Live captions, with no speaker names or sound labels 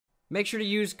Make sure to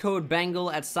use code BENGAL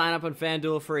at sign up on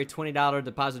FanDuel for a $20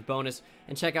 deposit bonus,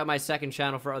 and check out my second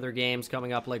channel for other games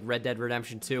coming up like Red Dead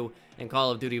Redemption 2 and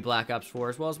Call of Duty Black Ops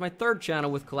 4, as well as my third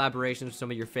channel with collaborations with some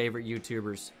of your favorite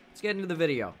YouTubers. Let's get into the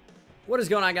video. What is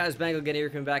going on, guys? Bengal King here,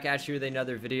 coming back at you with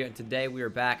another video, and today we are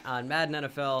back on Madden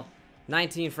NFL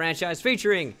 19 franchise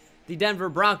featuring the Denver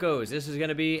Broncos. This is going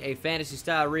to be a fantasy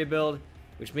style rebuild,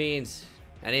 which means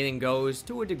anything goes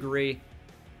to a degree.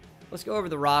 Let's go over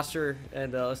the roster,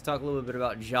 and let's talk a little bit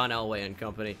about John Elway and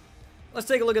company. Let's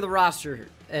take a look at the roster.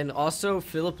 And also,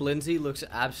 Philip Lindsay looks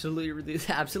absolutely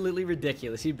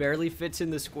ridiculous. He barely fits in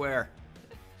the square.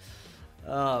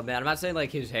 Oh, man. I'm not saying,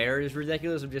 like, his hair is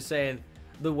ridiculous. I'm just saying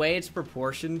the way it's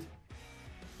proportioned.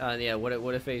 Yeah,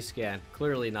 what if a scan?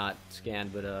 Clearly not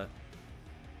scanned, but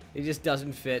he just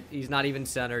doesn't fit. He's not even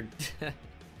centered.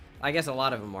 I guess a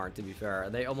lot of them aren't, to be fair.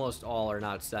 They almost all are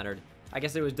not centered. I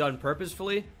guess it was done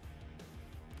purposefully.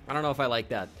 I don't know if I like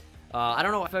that. I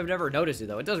don't know if I've ever noticed it,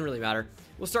 though. It doesn't really matter.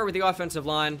 We'll start with the offensive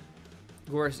line.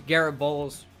 Of course, Garrett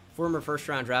Bowles, former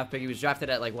first-round draft pick. He was drafted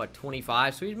at, like, what,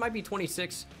 25? So he might be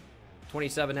 26,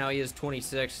 27 now. He is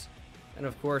 26. And,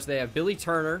 of course, they have Billy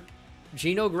Turner,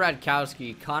 Gino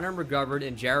Gradkowski, Connor McGovern,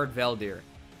 and Jared Veldheer.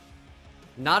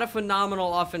 Not a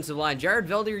phenomenal offensive line. Jared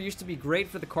Veldheer used to be great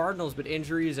for the Cardinals, but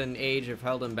injuries and age have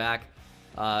held him back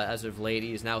as of late.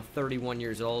 He is now 31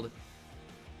 years old.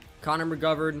 Connor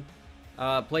McGovern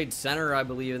played center, I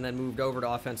believe, and then moved over to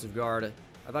offensive guard.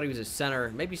 I thought he was a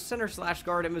center, maybe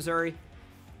center/guard at Missouri.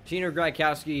 Gino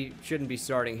Gradkowski shouldn't be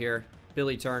starting here.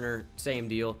 Billy Turner, same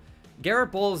deal.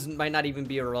 Garrett Bowles might not even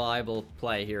be a reliable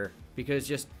play here, because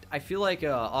just I feel like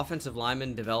offensive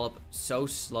linemen develop so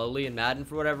slowly in Madden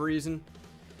for whatever reason.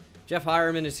 Jeff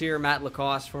Hireman is here. Matt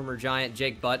Lacoste, former Giant.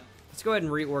 Jake Butt. Let's go ahead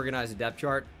and reorganize the depth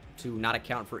chart to not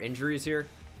account for injuries here,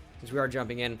 since we are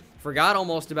jumping in. Forgot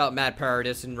almost about Matt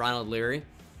Paradis and Ronald Leary.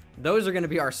 Those are going to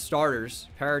be our starters.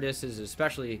 Paradis is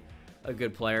especially a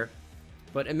good player.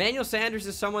 But Emmanuel Sanders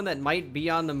is someone that might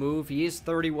be on the move. He is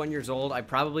 31 years old. I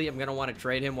probably am going to want to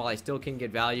trade him while I still can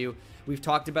get value. We've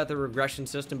talked about the regression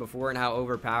system before and how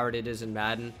overpowered it is in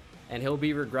Madden. And he'll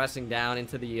be regressing down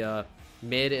into the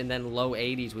mid and then low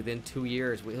 80s within 2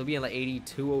 years. He'll be in like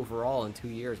 82 overall in 2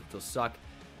 years, which will suck.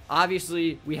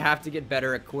 Obviously, we have to get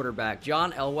better at quarterback.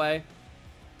 John Elway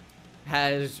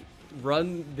has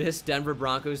run this Denver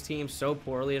Broncos team so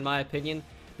poorly, in my opinion,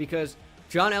 because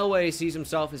John Elway sees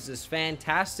himself as this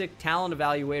fantastic talent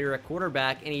evaluator at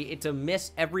quarterback, and it's a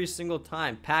miss every single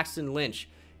time. Paxton Lynch,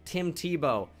 Tim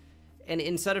Tebow. And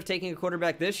instead of taking a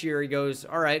quarterback this year, he goes,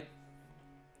 all right,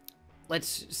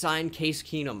 let's sign Case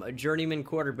Keenum, a journeyman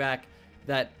quarterback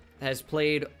that has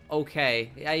played okay.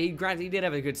 Yeah, he did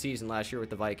have a good season last year with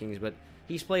the Vikings, but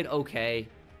he's played okay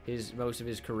most of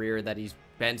his career that he's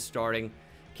been starting.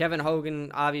 Kevin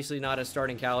Hogan, obviously not a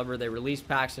starting caliber. They released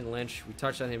Paxton Lynch. We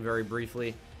touched on him very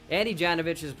briefly. Andy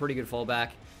Janovich is a pretty good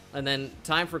fullback. And then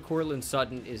time for Cortland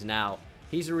Sutton is now.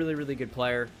 He's a really good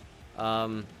player.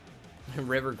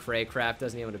 River Craycraft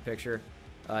doesn't even have a picture.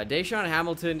 Deshaun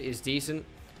Hamilton is decent.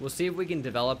 We'll see if we can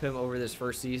develop him over this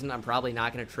first season. I'm probably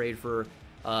not going to trade for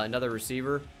another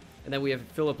receiver. And then we have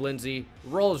Philip Lindsay,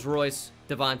 Rolls Royce,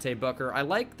 Devontae Booker. I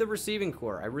like the receiving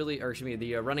core.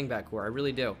 The running back core. I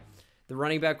really do. The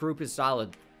running back group is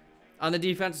solid. On the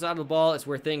defensive side of the ball, it's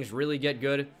where things really get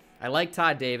good. I like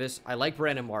Todd Davis. I like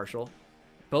Brandon Marshall.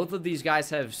 Both of these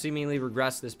guys have seemingly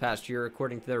regressed this past year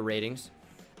according to their ratings.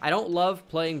 I don't love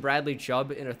playing Bradley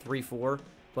Chubb in a 3-4,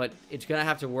 but it's going to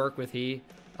have to work with him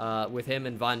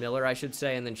and Von Miller, I should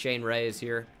say, and then Shane Ray is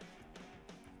here.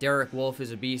 Derek Wolfe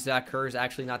is a beast. Zach Kerr is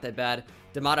actually not that bad.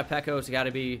 Damata Pecco's got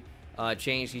to be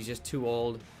changed. He's just too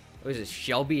old. What is this,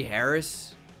 Shelby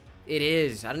Harris? It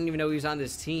is. I didn't even know he was on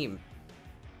this team.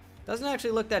 Doesn't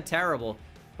actually look that terrible,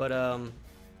 but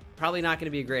probably not going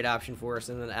to be a great option for us.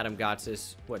 And then Adam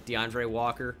Gotsis. What, DeAndre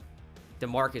Walker?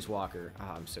 DeMarcus Walker.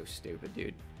 Oh, I'm so stupid,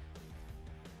 dude.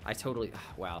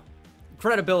 Wow.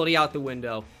 Credibility out the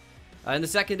window. In the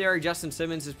secondary, Justin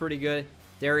Simmons is pretty good.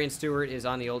 Darian Stewart is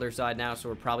on the older side now, so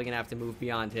we're probably going to have to move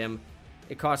beyond him.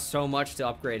 It costs so much to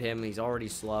upgrade him. He's already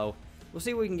slow. We'll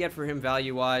see what we can get for him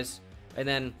value-wise. And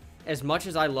then, as much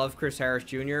as I love Chris Harris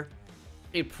Jr.,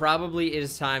 it probably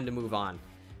is time to move on.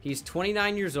 He's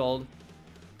 29 years old,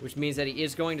 which means that he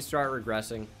is going to start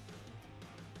regressing.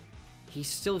 He's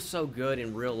still so good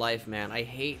in real life, man. I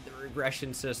hate the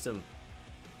regression system.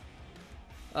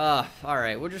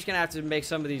 Alright, we're just going to have to make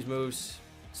some of these moves,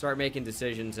 start making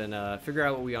decisions, and figure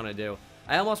out what we want to do.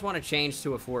 I almost want to change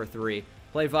to a 4-3.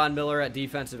 Play Von Miller at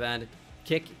defensive end.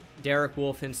 Kick Derek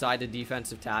Wolfe inside the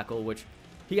defensive tackle, which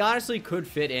he honestly could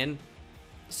fit in.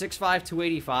 6'5",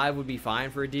 285 would be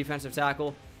fine for a defensive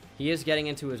tackle. He is getting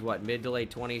into his, what, mid to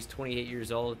late 20s, 28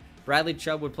 years old. Bradley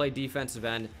Chubb would play defensive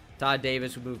end. Todd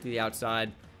Davis would move to the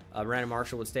outside. Brandon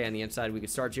Marshall would stay on the inside. We could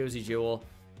start Josie Jewell.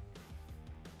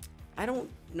 I don't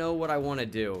know what I want to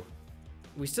do.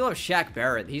 We still have Shaq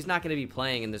Barrett. He's not going to be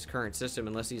playing in this current system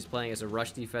unless he's playing as a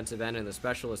rush defensive end in the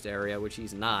specialist area, which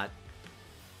he's not.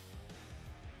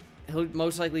 He'll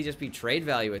most likely just be trade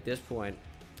value at this point.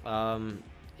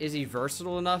 Is he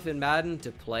versatile enough in Madden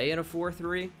to play in a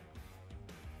 4-3?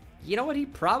 You know what? He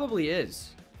probably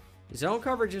is. Zone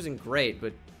coverage isn't great,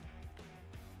 but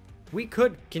we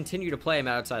could continue to play him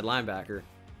outside linebacker.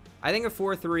 I think a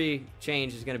 4-3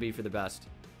 change is going to be for the best.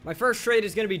 My first trade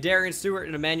is going to be Darian Stewart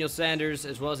and Emmanuel Sanders,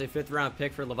 as well as a 5th-round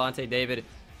pick for Levante David.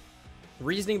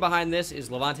 Reasoning behind this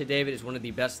is Levante David is one of the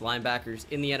best linebackers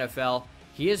in the NFL.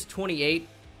 He is 28,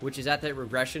 which is at that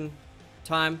regression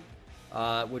time,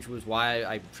 which was why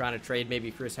I'm trying to trade maybe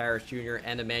Chris Harris Jr.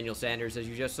 and Emmanuel Sanders, as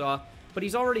you just saw. But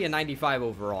he's already a 95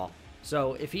 overall.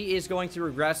 So if he is going to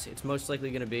regress, it's most likely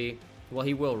going to be, well,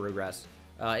 he will regress.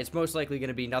 It's most likely going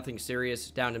to be nothing serious,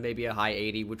 down to maybe a high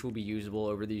 80, which will be usable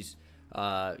over these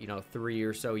 3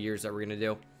 or so years that we're going to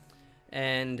do.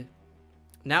 And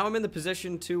now I'm in the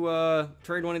position to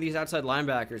trade one of these outside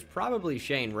linebackers, probably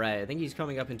Shane Ray. I think he's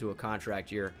coming up into a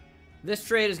contract year. This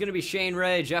trade is going to be Shane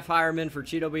Ray, Jeff Hireman for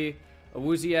Chidobe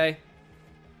Awuzie.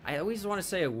 I always want to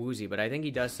say Awuzie, but I think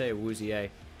he does say Awuzie.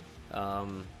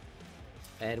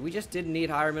 And we just didn't need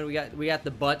Hireman. We got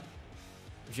the Butt,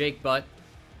 Jake Butt.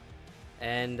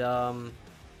 And, man,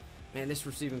 this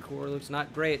receiving core looks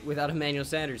not great without Emmanuel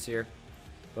Sanders here.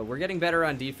 But we're getting better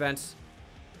on defense.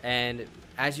 And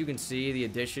as you can see, the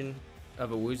addition of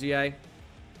Awuzie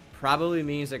probably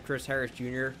means that Chris Harris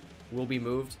Jr. will be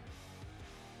moved.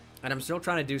 And I'm still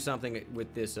trying to do something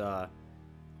with this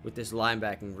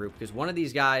linebacking group, because one of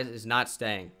these guys is not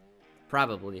staying,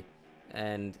 probably.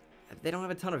 And they don't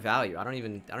have a ton of value. I don't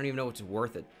even know what's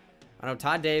worth it. I know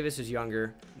Todd Davis is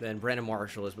younger than Brandon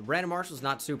Marshall is, but Brandon Marshall's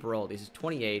not super old. He's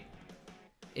 28.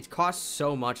 It costs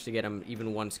so much to get him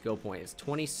even one skill point. It's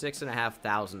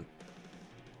 $26,500.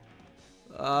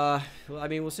 Well, I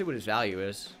mean, we'll see what his value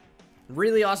is.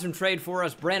 Really awesome trade for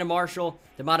us. Brandon Marshall,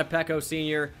 Demata Pecco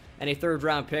Sr., and a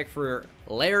 3rd-round pick for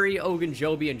Larry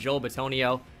Ogunjobi and Joel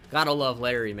Bitonio. Gotta love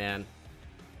Larry, man.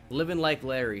 Living like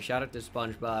Larry. Shout out to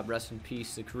SpongeBob. Rest in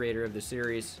peace, the creator of the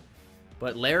series.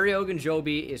 But Larry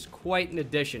Ogunjobi is quite an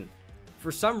addition.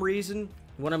 For some reason,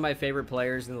 one of my favorite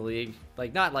players in the league.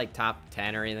 Like, not like top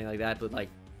 10 or anything like that, but like,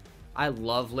 I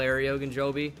love Larry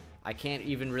Ogunjobi. I can't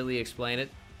even really explain it.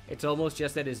 It's almost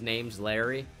just that his name's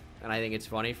Larry, and I think it's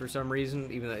funny for some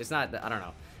reason, even though it's not, I don't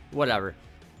know. Whatever.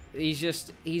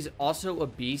 He's also a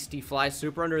beast. He flies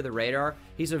super under the radar.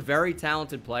 He's a very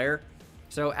talented player.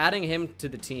 So adding him to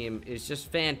the team is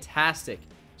just fantastic,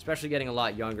 especially getting a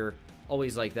lot younger.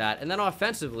 Always like that. And then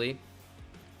offensively,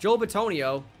 Joel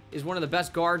Bitonio is one of the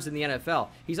best guards in the NFL.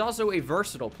 He's also a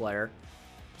versatile player,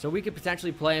 so we could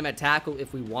potentially play him at tackle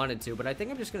if we wanted to, but I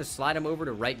think I'm just going to slide him over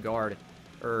to right guard.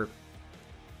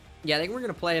 Yeah, I think we're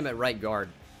going to play him at right guard.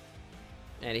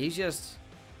 And he's just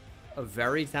a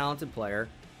very talented player,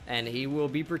 and he will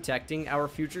be protecting our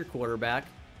future quarterback,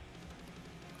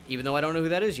 even though I don't know who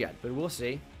that is yet, but we'll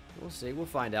see. We'll see. We'll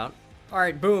find out. All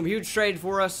right, boom. Huge trade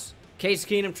for us. Case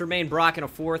Keenum, Tremaine Brock, and a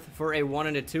 4th for a 1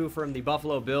 and a 2 from the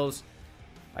Buffalo Bills.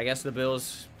 I guess the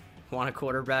Bills want a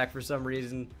quarterback for some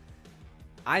reason.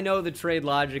 I know the trade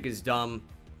logic is dumb,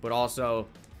 but also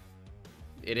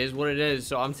it is what it is,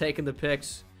 so I'm taking the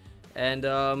picks. And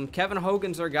Kevin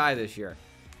Hogan's our guy this year.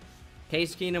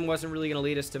 Case Keenum wasn't really going to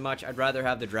lead us to much. I'd rather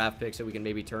have the draft picks so we can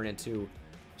maybe turn into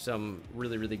some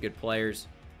really, really good players.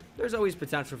 There's always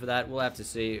potential for that. We'll have to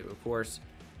see, of course.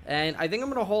 And I think I'm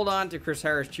going to hold on to Chris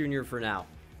Harris Jr. for now.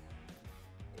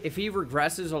 If he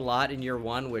regresses a lot in year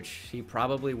 1, which he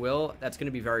probably will, that's going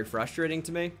to be very frustrating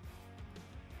to me.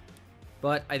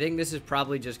 But I think this is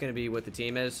probably just going to be what the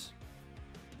team is.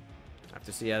 Have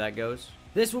to see how that goes.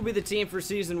 This will be the team for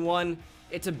Season 1.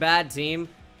 It's a bad team.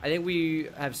 I think we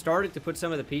have started to put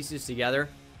some of the pieces together,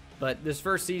 but this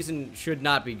first season should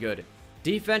not be good.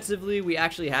 Defensively, we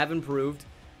actually have improved.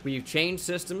 We've changed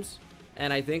systems,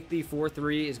 and I think the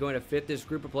 4-3 is going to fit this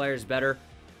group of players better.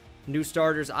 New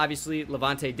starters, obviously,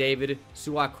 Levante David.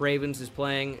 Suak Cravens is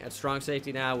playing at strong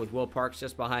safety now with Will Parks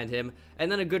just behind him.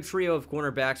 And then a good trio of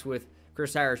cornerbacks with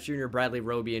Chris Harris Jr., Bradley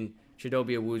Roby, and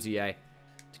Chidobe Awuzie.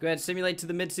 Let's go ahead and simulate to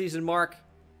the midseason mark.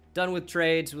 Done with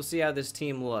trades. We'll see how this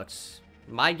team looks.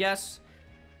 My guess,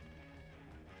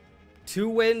 2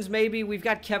 wins maybe. We've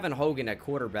got Kevin Hogan at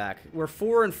quarterback. We're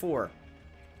 4-4.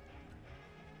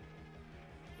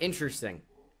 Interesting.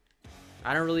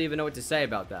 I don't really even know what to say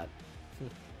about that.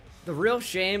 The real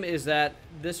shame is that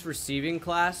this receiving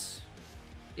class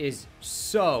is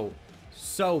so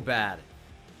bad.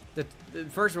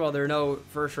 First of all, there are no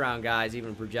first-round guys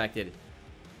even projected,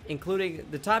 including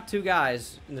the top 2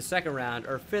 guys in the second round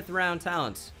are 5th-round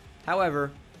talents.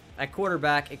 However, at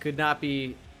quarterback, it could not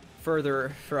be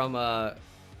further from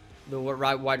the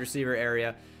wide receiver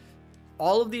area.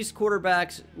 All of these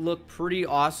quarterbacks look pretty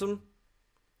awesome.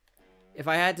 If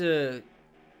I had to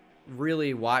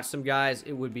really watch some guys,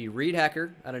 it would be Reed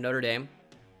Hecker out of Notre Dame,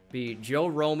 be Joe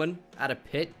Roman out of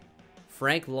Pitt,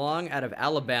 Frank Long out of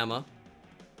Alabama,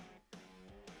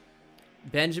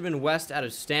 Benjamin West out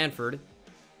of Stanford.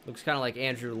 Looks kind of like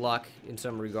Andrew Luck in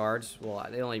some regards. Well,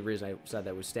 the only reason I said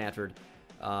that was Stanford.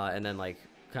 And then, like,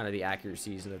 kind of the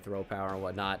accuracies and the throw power and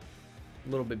whatnot. A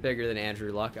little bit bigger than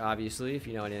Andrew Luck, obviously, if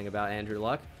you know anything about Andrew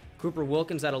Luck. Cooper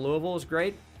Wilkins out of Louisville is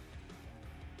great.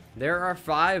 There are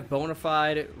 5 bona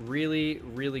fide, really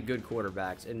good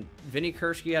quarterbacks. And Vinny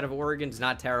Kurski out of Oregon is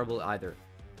not terrible either.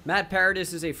 Matt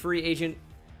Paradis is a free agent.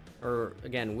 Or,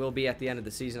 again, will be at the end of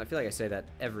the season. I feel like I say that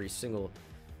every single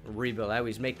rebuild. I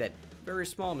always make that very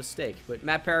small mistake. But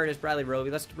Matt Paradis, Bradley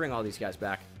Roby, let's bring all these guys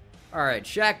back. All right,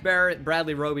 Shaq Barrett,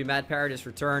 Bradley Roby, Matt Paradis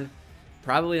return.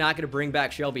 Probably not going to bring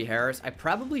back Shelby Harris. I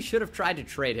probably should have tried to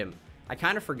trade him. I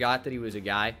kind of forgot that he was a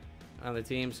guy on the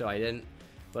team, so I didn't.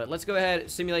 But let's go ahead and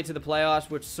simulate to the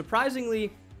playoffs, which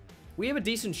surprisingly, we have a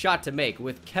decent shot to make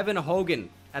with Kevin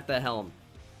Hogan at the helm.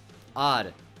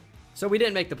 Odd. So we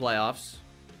didn't make the playoffs.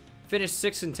 Finished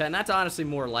 6-10. That's honestly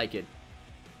more like it,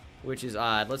 which is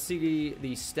odd. Let's see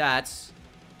the stats.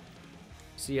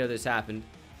 See how this happened.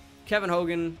 Kevin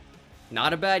Hogan,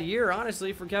 not a bad year,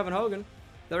 honestly, for Kevin Hogan.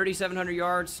 3,700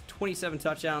 yards, 27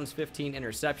 touchdowns, 15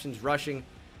 interceptions. Rushing,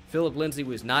 Philip Lindsay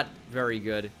was not very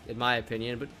good, in my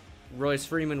opinion, but Royce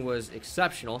Freeman was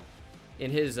exceptional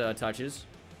in his touches.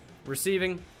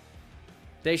 Receiving,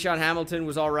 Deshaun Hamilton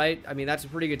was all right. I mean, that's a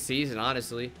pretty good season,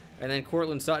 honestly. And then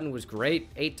Cortland Sutton was great.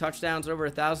 8 touchdowns, over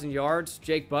 1,000 yards.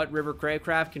 Jake Butt, River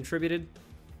Craycraft contributed.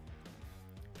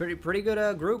 Pretty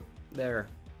good group there.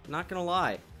 Not going to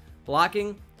lie.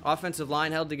 Blocking, offensive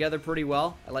line held together pretty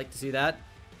well. I like to see that.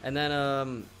 And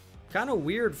then kind of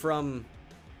weird from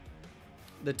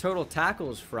the total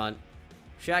tackles front.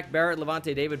 Shaq Barrett,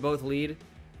 Levante David both lead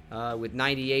with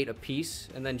 98 apiece.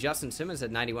 And then Justin Simmons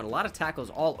had 91. A lot of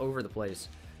tackles all over the place.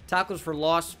 Tackles for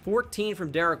loss, 14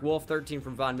 from Derek Wolfe, 13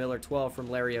 from Von Miller, 12 from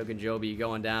Larry Ogunjobi,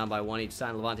 going down by 1 each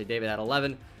time. Levante David had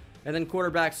 11. And then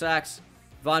quarterback sacks,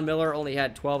 Von Miller only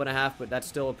had 12.5, but that's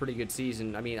still a pretty good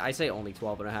season. I mean, I say only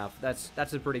 12.5.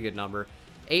 That's a pretty good number.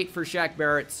 8 for Shaq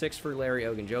Barrett, 6 for Larry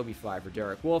Ogunjobi, 5 for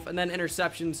Derek Wolfe. And then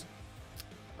interceptions,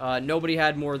 nobody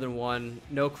had more than 1.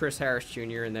 No Chris Harris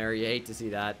Jr. in there. You hate to see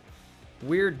that.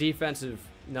 Weird defensive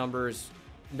numbers.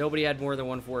 Nobody had more than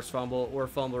 1 forced fumble or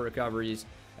fumble recoveries.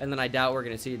 And then I doubt we're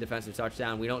going to see a defensive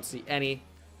touchdown. We don't see any.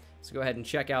 Let's go ahead and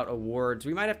check out awards.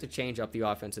 We might have to change up the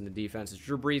offense and the defense.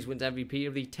 Drew Brees wins MVP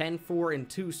of the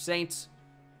 10-4-2 Saints.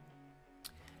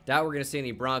 Doubt we're going to see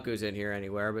any Broncos in here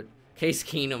anywhere, but Case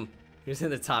Keenum is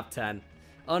in the top 10.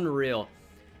 Unreal.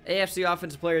 AFC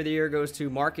Offensive Player of the Year goes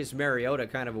to Marcus Mariota,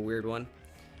 kind of a weird one.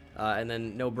 And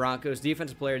then no Broncos.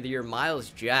 Defensive Player of the Year, Myles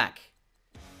Jack.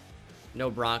 No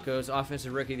Broncos.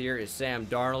 Offensive Rookie of the Year is Sam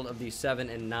Darnold of the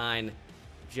 7-9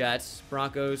 Jets.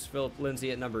 Broncos, Philip Lindsay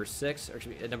at number 6, or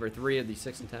excuse me, at number 3 of the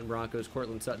 6-10 Broncos.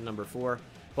 Cortland Sutton, number 4.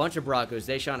 Bunch of Broncos.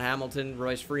 Deshaun Hamilton,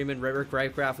 Royce Freeman, River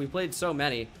Craycraft. We played so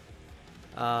many.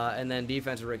 And then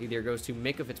defensive rookie of the year goes to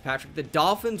Minkah Fitzpatrick. The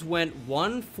Dolphins went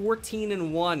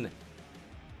 1-14-1.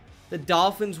 The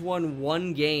Dolphins won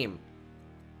 1 game.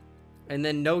 And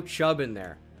then no Chubb in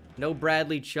there. No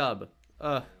Bradley Chubb.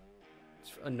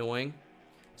 It's annoying.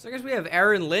 So I guess we have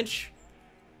Aaron Lynch.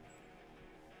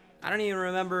 I don't even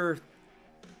remember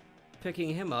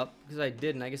picking him up because I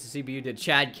didn't. I guess the CBU did.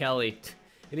 Chad Kelly.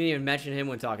 I didn't even mention him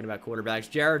when talking about quarterbacks.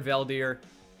 Jared Veldier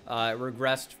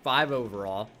regressed 5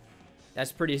 overall.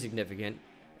 That's pretty significant.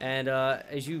 And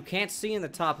as you can't see in the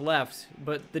top left,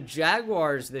 but the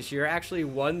Jaguars this year actually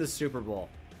won the Super Bowl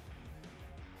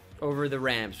over the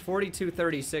Rams.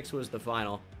 42-36 was the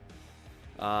final.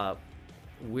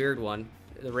 Weird one.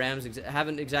 The Rams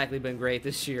haven't exactly been great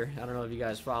this year. I don't know if you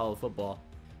guys follow football.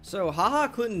 So,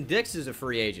 HaHa Clinton-Dix is a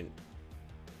free agent.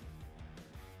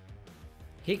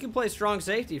 He can play strong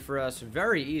safety for us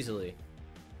very easily.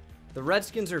 The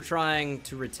Redskins are trying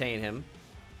to retain him.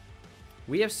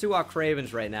 We have Su'a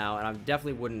Cravens right now, and I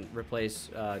definitely wouldn't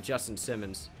replace Justin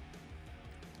Simmons.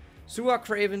 Su'a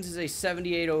Cravens is a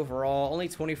 78 overall, only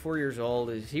 24 years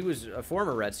old. He was a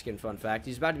former Redskin, fun fact.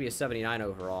 He's about to be a 79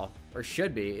 overall, or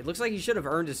should be. It looks like he should have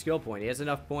earned a skill point. He has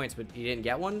enough points, but he didn't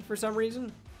get one for some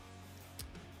reason.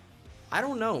 I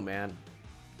don't know, man.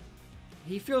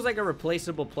 He feels like a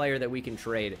replaceable player that we can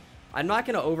trade. I'm not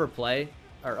going to overpay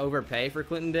for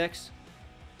Clinton Dix,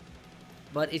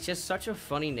 but it's just such a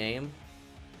funny name.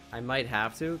 I might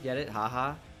have to. Get it?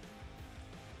 Haha.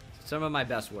 Some of my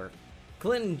best work.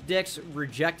 Clinton Dix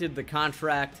rejected the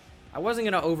contract. I wasn't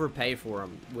going to overpay for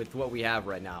him with what we have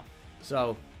right now.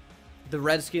 So, the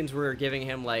Redskins were giving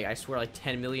him, like, I swear, like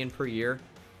 $10 million per year.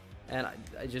 And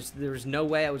there was no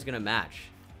way I was going to match.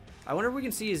 I wonder if we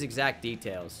can see his exact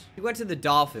details. He went to the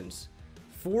Dolphins.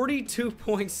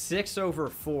 42.6 over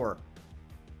 4.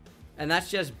 And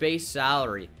that's just base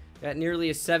salary. Got nearly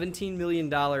a $17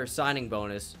 million signing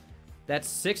bonus. That's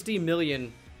 $60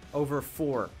 million over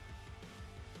 4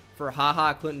 for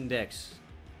haha Clinton Dix.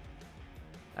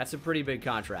 That's a pretty big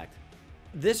contract.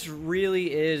 This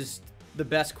really is the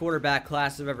best quarterback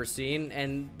class I've ever seen,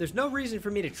 and there's no reason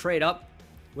for me to trade up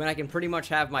when I can pretty much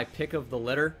have my pick of the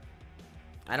litter.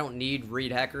 I don't need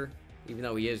Reed Hecker, even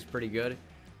though he is pretty good.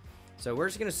 So we're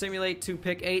just going to simulate to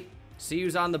pick 8. See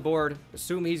who's on the board.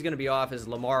 Assume he's going to be off as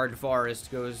Lamar DeForest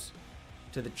goes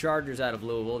to the Chargers out of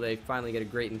Louisville. They finally get a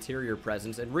great interior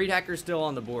presence. And Reed Hecker's still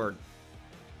on the board.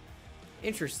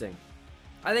 Interesting.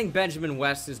 I think Benjamin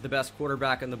West is the best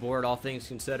quarterback on the board, all things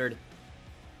considered.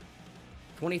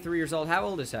 23 years old. How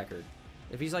old is Hecker?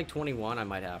 If he's like 21, I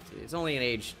might have to. It's only an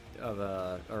age of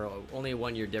or only a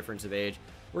 1 year difference of age.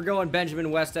 We're going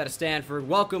Benjamin West out of Stanford.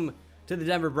 Welcome to the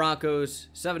Denver Broncos.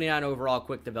 79 overall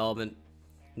quick development.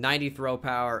 90 throw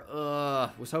power.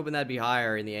 Was hoping that'd be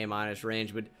higher in the A-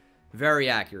 range, but very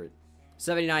accurate.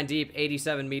 79 deep,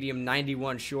 87 medium,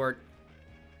 91 short.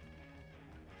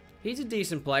 He's a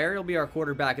decent player. He'll be our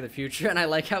quarterback in the future, and I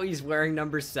like how he's wearing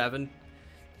number 7.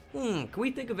 Can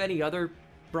we think of any other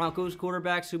Broncos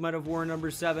quarterbacks who might have worn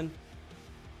number 7?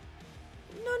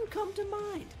 None come to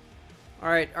mind. All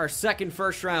right, our second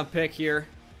first-round pick here.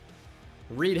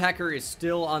 Reed Hecker is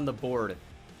still on the board.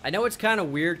 I know it's kind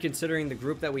of weird considering the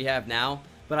group that we have now,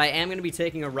 but I am going to be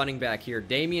taking a running back here.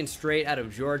 Damian Strait out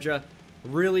of Georgia.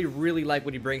 Really, really like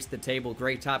what he brings to the table.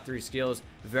 Great top 3 skills.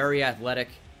 Very athletic.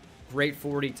 Great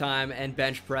 40 time and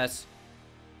bench press.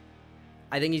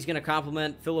 I think he's going to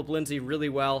complement Phillip Lindsay really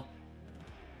well.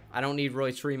 I don't need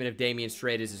Royce Freeman if Damian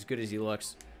Strait is as good as he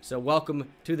looks. So welcome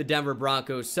to the Denver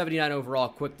Broncos. 79 overall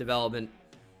quick development.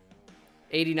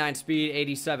 89 speed,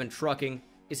 87 trucking.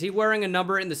 Is he wearing a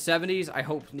number in the 70s? I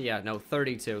hope. Yeah, no,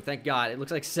 32. Thank God. It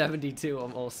looks like 72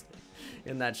 almost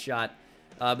in that shot.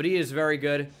 But he is very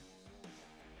good.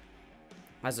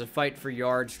 Has a fight for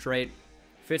yards trait.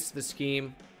 Fits the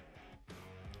scheme.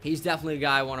 He's definitely a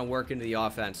guy I want to work into the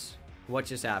offense. What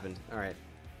just happened? All right.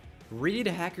 Reed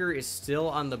Hecker is still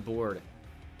on the board.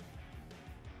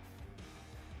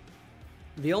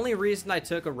 The only reason I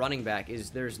took a running back is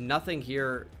there's nothing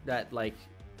here that, like,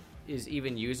 is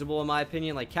even usable in my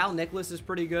opinion. Like, Cal Nicholas is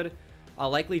pretty good. I'll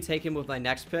likely take him with my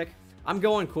next pick. I'm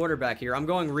going quarterback here. I'm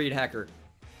going Reed Hecker.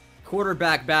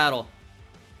 Quarterback battle.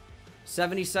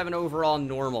 77 overall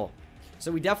normal.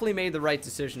 So we definitely made the right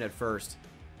decision at first.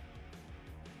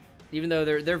 Even though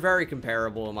they're very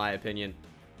comparable in my opinion.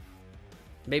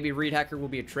 Maybe Reed Hecker will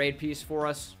be a trade piece for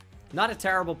us. Not a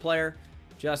terrible player.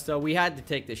 Just, we had to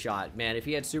take the shot. Man, if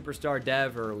he had superstar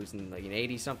dev or was in like an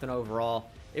 80-something overall,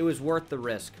 it was worth the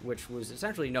risk, which was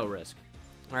essentially no risk.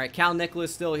 All right, Cal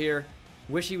Nicholas still here.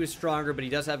 Wish he was stronger, but he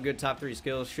does have good top 3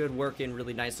 skills. Should work in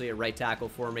really nicely at right tackle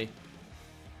for me.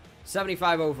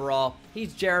 75 overall.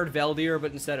 He's Jared Veldier,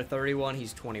 but instead of 31,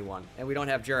 he's 21. And we don't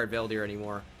have Jared Veldier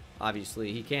anymore,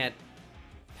 obviously. He can't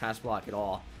pass block at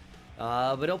all.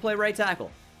 But he'll play right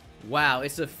tackle. Wow,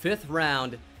 it's the 5th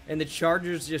round. And the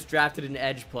Chargers just drafted an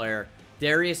edge player,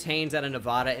 Darius Haynes out of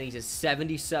Nevada, and he's a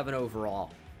 77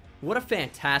 overall. What a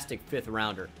fantastic 5th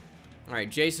rounder. All right,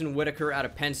 Jason Whitaker out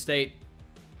of Penn State.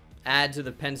 Add to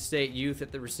the Penn State youth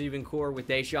at the receiving core with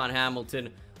Deshaun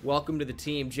Hamilton. Welcome to the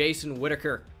team, Jason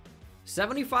Whitaker.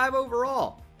 75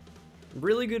 overall.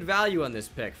 Really good value on this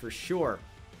pick, for sure.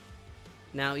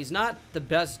 Now, he's not the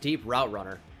best deep route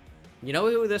runner. You know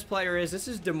who this player is? This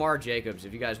is DeMar Jacobs,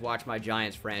 if you guys watch my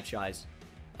Giants franchise.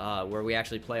 Where we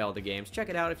actually play all the games. Check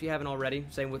it out if you haven't already.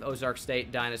 Same with Ozark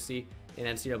State Dynasty in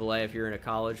NCAA if you're in a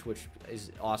college, which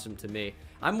is awesome to me.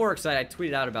 I'm more excited. I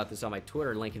tweeted out about this on my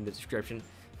Twitter, link in the description.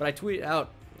 But I tweeted out,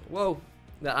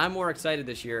 that I'm more excited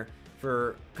this year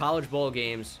for college bowl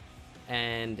games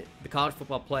and the college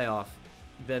football playoff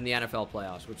than the NFL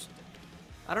playoffs, which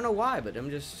I don't know why, but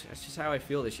that's just how I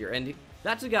feel this year. And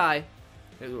that's a guy,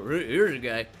 here's a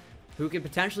guy, who can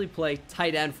potentially play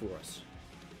tight end for us.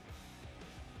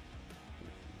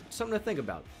 Something to think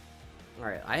about. All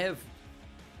right, I have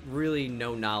really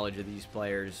no knowledge of these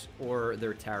players, or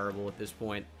they're terrible at this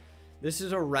point. This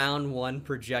is a round 1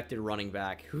 projected running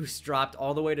back who's dropped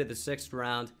all the way to the 6th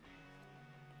round.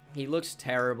 He looks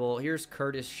terrible. Here's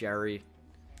Curtis Sherry.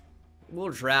 We'll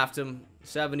draft him.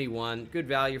 71. Good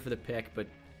value for the pick, but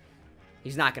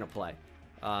he's not going to play.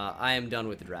 I am done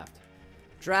with the draft.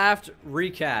 Draft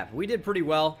recap. We did pretty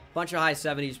well. Bunch of high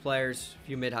 70s players. A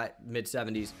few mid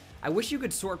 70s. I wish you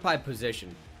could sort by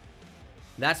position.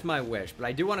 That's my wish. But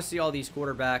I do want to see all these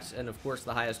quarterbacks and, of course,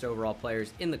 the highest overall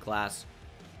players in the class.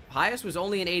 Highest was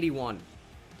only an 81.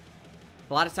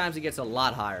 A lot of times it gets a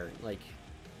lot higher. Like,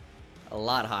 a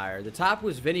lot higher. The top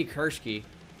was Vinny Kershke.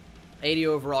 80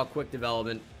 overall quick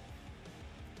development.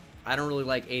 I don't really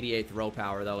like 88 throw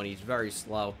power, though, and he's very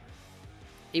slow.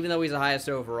 Even though he's the highest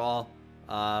overall,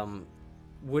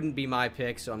 wouldn't be my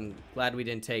pick, so I'm glad we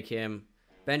didn't take him.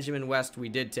 Benjamin West we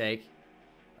did take.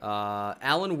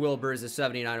 Alan Wilbur is a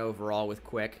 79 overall with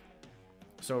quick.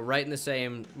 So right in the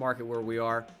same market where we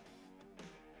are.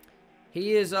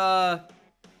 He is,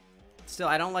 still,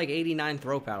 I don't like 89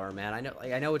 throw power, man.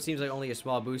 I know it seems like only a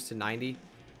small boost to 90.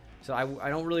 So I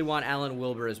don't really want Alan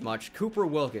Wilbur as much. Cooper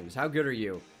Wilkins, how good are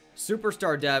you?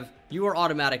 Superstar Dev, you are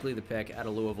automatically the pick out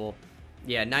of Louisville.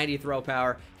 Yeah, 90 throw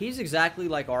power. He's exactly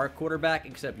like our quarterback,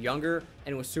 except younger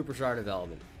and with superstar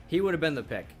development. He would have been the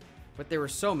pick. But there were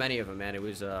so many of them, man. It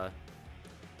was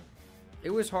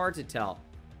hard to tell.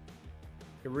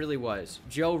 It really was.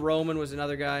 Joe Roman was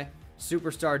another guy.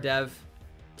 Superstar Dev,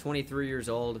 23 years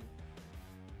old.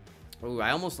 Ooh,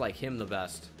 I almost like him the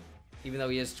best. Even though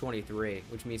he is 23,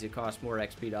 which means it costs more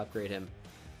XP to upgrade him.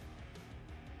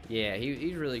 Yeah,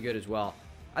 he's really good as well.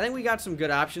 I think we got some good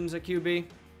options at QB.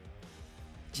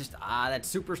 Just, that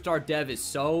Superstar Dev is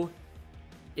so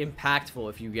impactful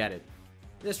if you get it.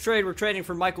 This trade, we're trading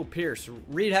for Michael Pierce,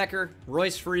 Reed Hecker,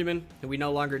 Royce Freeman, who we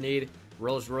no longer need,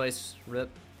 Rolls Royce,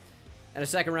 RIP, and a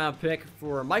second-round pick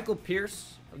for Michael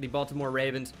Pierce of the Baltimore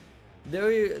Ravens.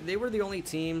 They were the only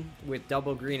team with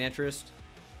double green interest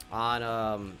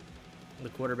on the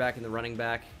quarterback and the running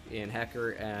back in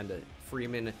Hecker and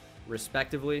Freeman,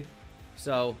 respectively.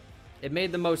 So it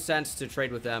made the most sense to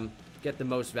trade with them, get the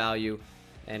most value,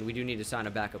 and we do need to sign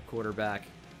a backup quarterback.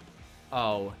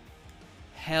 Oh,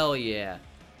 hell yeah.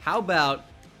 How about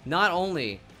not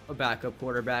only a backup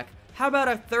quarterback, how about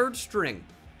a third string?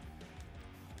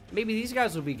 Maybe these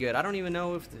guys will be good. I don't even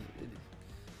know if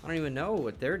I don't even know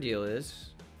what their deal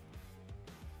is.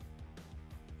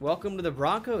 Welcome to the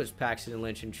Broncos, Paxton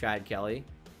Lynch and Chad Kelly.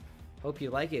 Hope you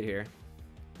like it here.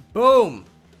 Boom!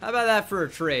 How about that for a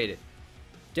trade?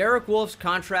 Derek Wolf's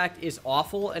contract is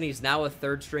awful, and he's now a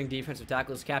third-string defensive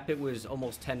tackle. His cap hit was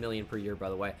almost $10 million per year, by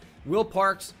the way. Will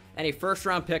Parks and a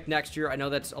first-round pick next year. I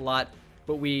know that's a lot,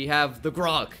 but we have the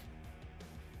Gronk.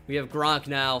 We have Gronk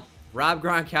now. Rob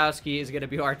Gronkowski is going to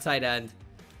be our tight end.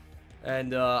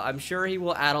 And I'm sure he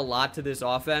will add a lot to this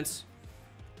offense.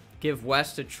 Give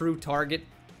West a true target,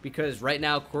 because right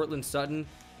now Courtland Sutton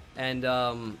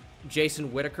and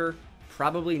Jason Whitaker,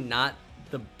 probably not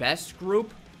the best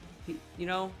group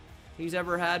he's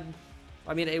ever had.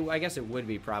 I mean, I guess it would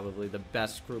be probably the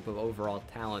best group of overall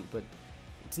talent, but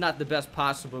it's not the best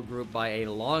possible group by a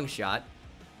long shot.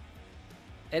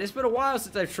 And it's been a while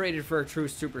since I've traded for a true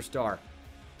superstar.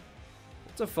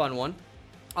 It's a fun one.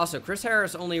 Also, Chris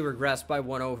Harris only regressed by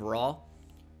 1 overall.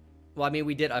 Well, I mean,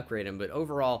 we did upgrade him, but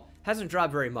overall hasn't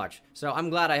dropped very much. So I'm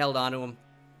glad I held on to him.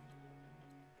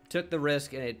 Took the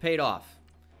risk, and it paid off.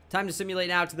 Time to simulate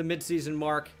now to the midseason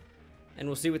mark, and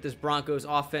we'll see what this Broncos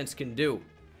offense can do.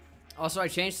 Also, I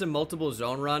changed the multiple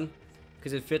zone run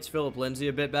because it fits Phillip Lindsay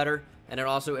a bit better, and it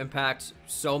also impacts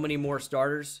so many more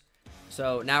starters.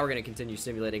 So now we're going to continue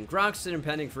simulating. Gronk's an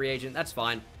impending free agent. That's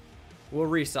fine. We'll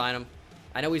re-sign him.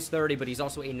 I know he's 30, but he's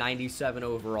also a 97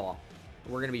 overall.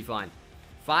 We're going to be fine.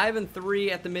 5-3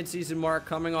 at the midseason mark,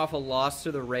 coming off a loss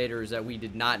to the Raiders that we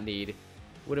did not need.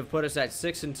 Would have put us at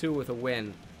 6-2 with a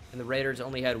win, and the Raiders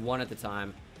only had 1 at the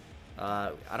time.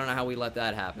 I don't know how we let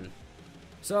that happen.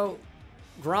 So,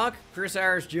 Gronk, Chris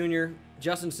Harris Jr.,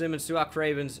 Justin Simmons, Suak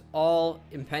Cravens, all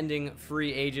impending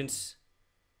free agents.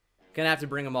 Gonna have to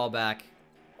bring them all back.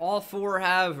 All 4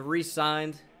 have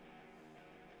re-signed.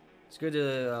 It's good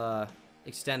to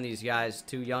extend these guys.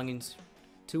 2 youngins,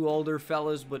 2 older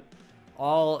fellas, but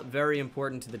all very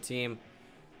important to the team.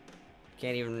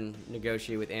 Can't even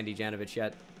negotiate with Andy Janovich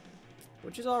yet,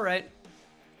 which is all right.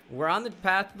 We're on the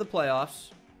path to the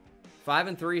playoffs.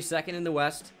 5-3, second in the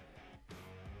West.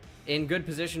 In good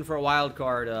position for a wild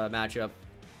card matchup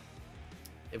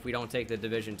if we don't take the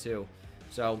Division 2.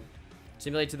 So,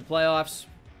 simulate to the playoffs.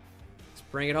 Let's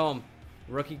bring it home.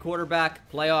 Rookie quarterback,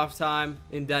 playoff time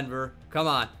in Denver. Come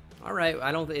on. All right,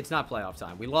 it's not playoff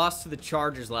time. We lost to the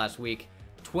Chargers last week,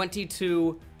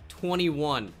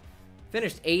 22-21.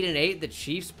 Finished 8-8. The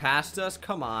Chiefs passed us.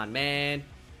 Come on, man.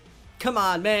 Come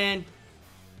on, man.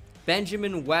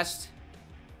 Benjamin West.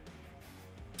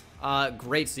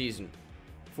 Great season.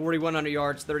 4,100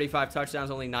 yards, 35 touchdowns,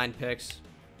 only 9 picks.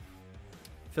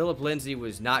 Philip Lindsay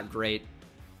was not great.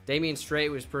 Damian Strait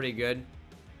was pretty good.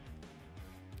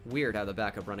 Weird how the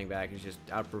backup running back is just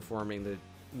outperforming the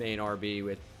main RB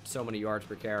with so many yards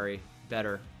per carry.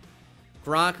 Better.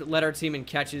 Gronk led our team in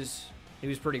catches. He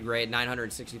was pretty great.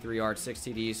 963 yards, 6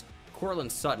 TDs.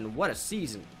 Cortland Sutton, what a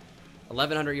season.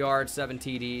 1,100 yards, 7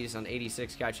 TDs on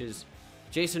 86 catches.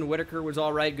 Jason Whitaker was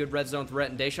all right. Good red zone threat.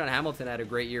 And Deshaun Hamilton had a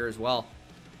great year as well.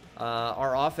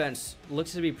 Our offense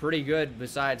looks to be pretty good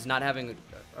besides not having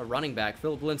a running back.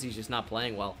 Philip Lindsay's just not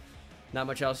playing well. Not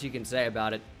much else you can say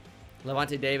about it.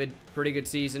 Levante David, pretty good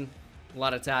season. A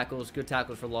lot of tackles, good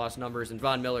tackles for loss numbers. And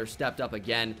Von Miller stepped up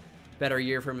again. Better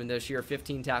year from him this year.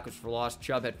 15 tackles for loss.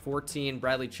 Chubb had 14.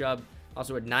 Bradley Chubb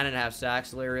also had 9.5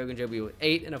 sacks. Larry Ogunjobi with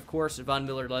 8. And, of course, Von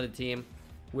Miller led the team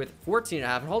with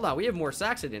 14.5. And hold on, we have more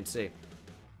sacks I didn't see.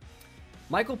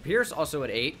 Michael Pierce also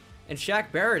had 8. And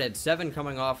Shaq Barrett had 7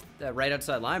 coming off right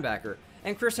outside linebacker.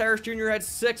 And Chris Harris Jr. had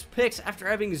 6 picks after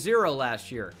having 0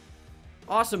 last year.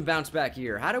 Awesome bounce back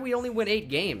year. How do we only win 8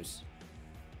 games?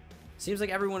 Seems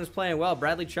like everyone is playing well.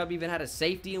 Bradley Chubb even had a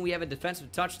safety, and we have a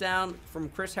defensive touchdown from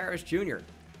Chris Harris Jr.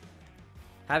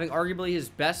 Having arguably his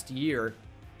best year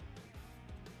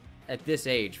at this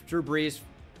age. Drew Brees,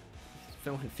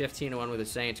 15-1 with the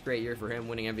Saints. Great year for him,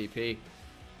 winning MVP.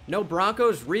 No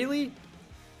Broncos, really?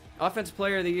 Offensive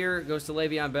Player of the Year goes to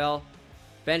Le'Veon Bell.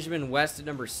 Benjamin West at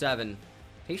number 7.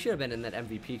 He should have been in that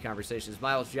MVP conversation.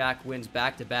 Miles Jack wins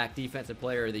back-to-back Defensive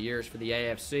Player of the Years for the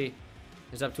AFC.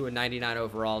 Is up to a 99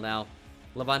 overall now.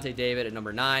 Levante David at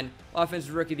number 9.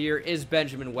 Offensive Rookie of the Year is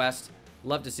Benjamin West.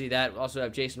 Love to see that. Also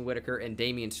have Jason Whitaker and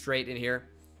Damian Strait in here.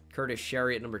 Curtis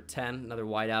Sherry at number 10, another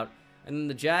wideout. And then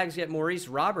the Jags get Maurice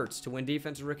Roberts to win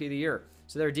Defensive Rookie of the Year.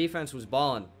 So their defense was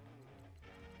balling.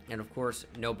 And of course,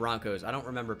 no Broncos. I don't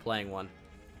remember playing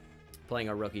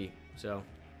a rookie. So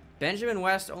Benjamin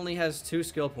West only has 2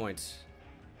 skill points.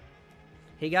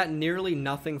 He got nearly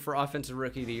nothing for Offensive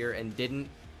Rookie of the Year and didn't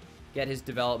get his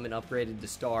development upgraded to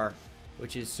star,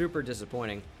 which is super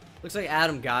disappointing. Looks like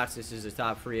Adam Gotsis is a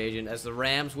top free agent as the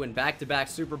Rams win back-to-back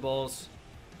Super Bowls.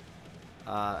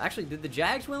 Actually, did the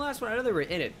Jags win last one? I know they were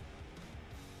in it.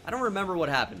 I don't remember what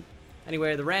happened.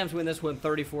 Anyway, the Rams win this one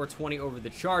 34-20 over the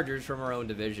Chargers from our own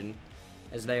division,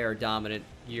 as they are dominant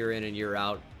year in and year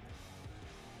out.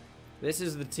 This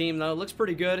is the team, though. It looks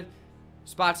pretty good.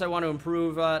 Spots I want to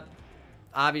improve.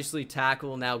 Obviously,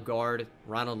 tackle, now guard.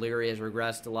 Ronald Leary has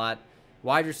regressed a lot.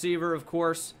 Wide receiver, of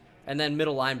course, and then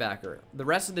middle linebacker. The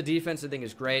rest of the defense, I think,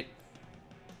 is great.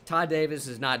 Todd Davis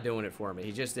is not doing it for me.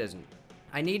 He just isn't.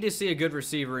 I need to see a good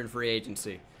receiver in free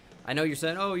agency. I know you're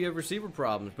saying, oh, you have receiver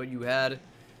problems, but you had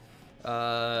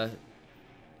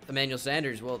Emmanuel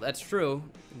Sanders. Well, that's true,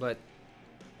 but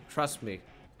trust me.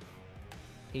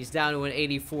 He's down to an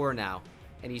 84 now,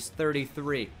 and he's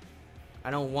 33.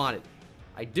 I don't want it.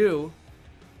 I do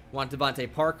want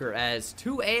Devontae Parker, as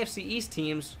 2 AFC East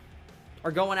teams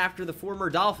are going after the former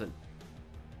Dolphin.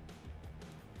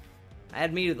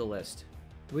 Add me to the list.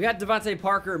 We got Devontae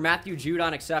Parker, Matthew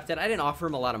Judon accepted. I didn't offer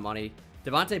him a lot of money.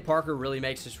 Devontae Parker really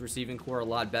makes this receiving core a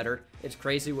lot better. It's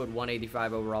crazy what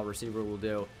 185 overall receiver will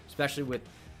do, especially with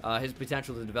his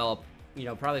potential to develop,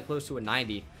 probably close to a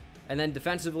 90. And then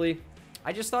defensively,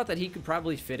 I just thought that he could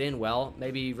probably fit in well.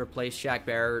 Maybe replace Shaq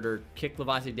Barrett or kick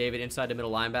Levante David inside the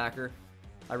middle linebacker.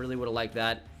 I really would have liked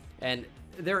that. And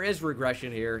there is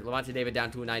regression here. Levante David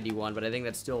down to a 91, but I think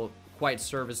that's still quite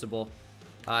serviceable.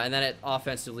 And then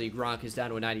offensively, Gronk is down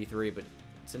to a 93, but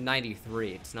it's a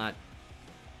 93. It's not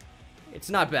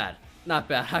bad. Not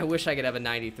bad. I wish I could have a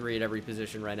 93 at every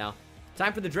position right now.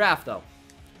 Time for the draft, though.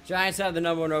 Giants have the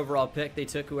number 1 overall pick. They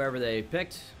took whoever they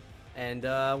picked. And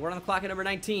we're on the clock at number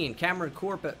 19. Cameron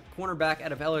cornerback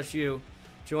out of LSU,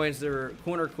 joins their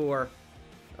corner core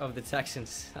of the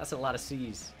Texans. That's a lot of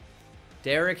C's.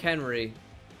 Derrick Henry,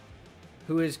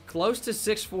 who is close to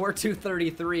 6'4",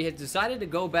 233, has decided to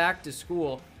go back to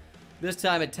school, this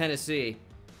time at Tennessee.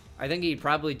 I think he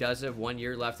probably does have 1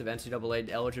 year left of NCAA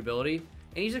eligibility,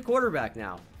 and he's a quarterback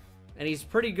now. And he's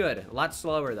pretty good. A lot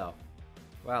slower, though.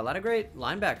 Wow, a lot of great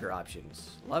linebacker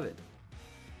options. Love it.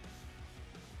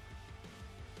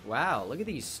 Wow, look at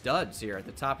these studs here at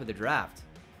the top of the draft.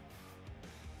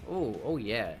 Oh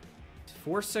yeah.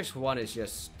 4.61 is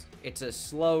just, it's a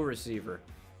slow receiver.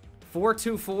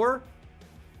 4.24?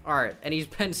 Alright, and he's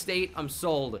Penn State. I'm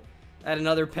sold. Add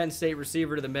another Penn State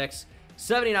receiver to the mix.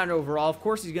 79 overall. Of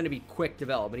course he's going to be quick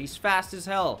development. He's fast as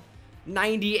hell.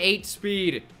 98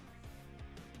 speed.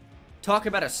 Talk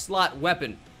about a slot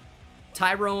weapon.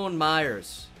 Tyrone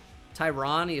Myers.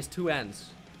 Tyron, he has 2 N's.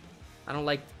 I don't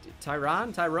like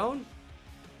Tyrone?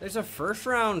 There's a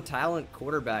first-round talent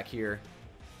quarterback here.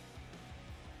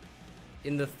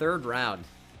 In the 3rd round.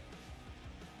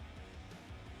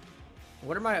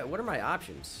 What are my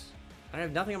options? I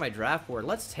have nothing on my draft board.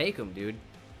 Let's take him, dude.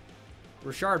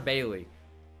 Rashard Bailey.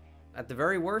 At the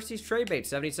very worst, he's trade bait.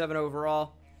 77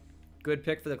 overall. Good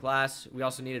pick for the class. We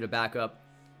also needed a backup.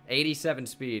 87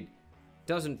 speed.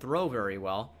 Doesn't throw very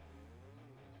well.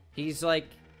 He's like...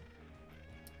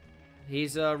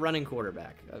 He's a running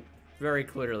quarterback. Very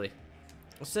clearly.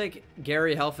 Let's take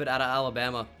Gary Helfett out of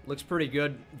Alabama. Looks pretty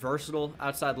good. Versatile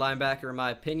outside linebacker, in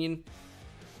my opinion.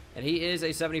 And he is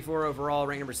a 74 overall,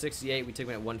 ranked number 68. We took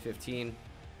him at 115.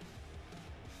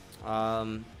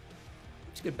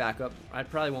 It's a good backup. I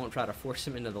probably won't try to force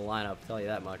him into the lineup, I'll tell you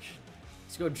that much.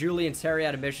 Let's go Julian Terry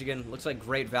out of Michigan. Looks like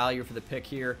great value for the pick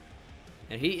here.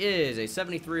 And he is a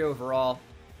 73 overall.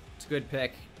 It's a good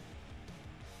pick.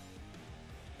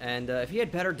 And if he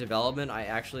had better development,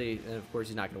 and of course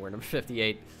he's not going to wear number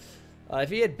 58. If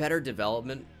he had better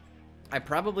development, I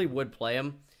probably would play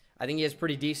him. I think he has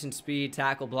pretty decent speed,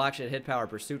 tackle, block shot, hit power,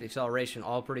 pursuit, acceleration,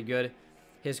 all pretty good.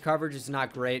 His coverage is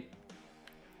not great,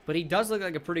 but he does look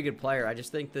like a pretty good player. I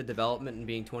just think the development and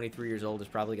being 23 years old is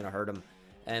probably going to hurt him.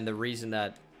 And the reason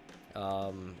that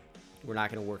we're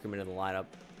not going to work him into the lineup.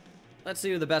 Let's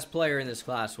see who the best player in this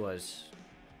class was.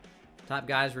 Top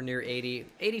guys were near 80.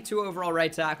 82 overall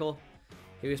right tackle.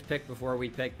 He was picked before we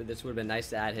picked, but this would have been nice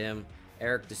to add him.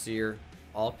 Eric Desir,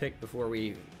 all picked before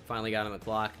we finally got him a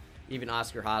clock. Even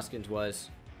Oscar Hoskins was.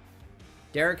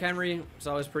 Derrick Henry was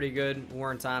always pretty good.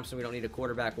 Warren Thompson, we don't need a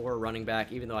quarterback or a running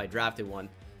back, even though I drafted one.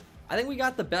 I think we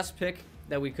got the best pick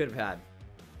that we could have had,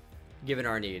 given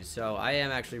our needs. So I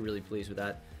am actually really pleased with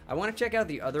that. I want to check out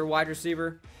the other wide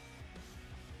receiver.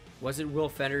 Was it Will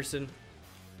Fenderson?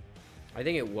 I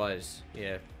think it was.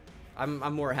 Yeah.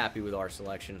 I'm more happy with our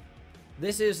selection.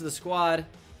 This is the squad.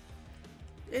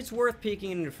 It's worth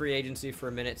peeking into free agency for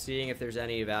a minute, seeing if there's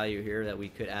any value here that we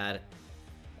could add.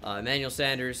 Emmanuel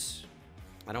Sanders.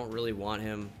 I don't really want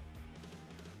him.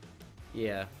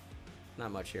 Yeah.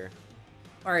 Not much here.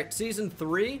 Alright, Season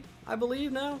 3, I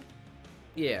believe now?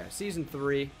 Yeah, Season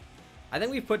 3. I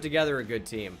think we've put together a good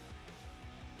team.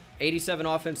 87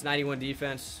 offense, 91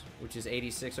 defense, which is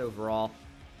 86 overall.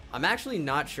 I'm actually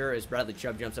not sure as Bradley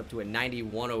Chubb jumps up to a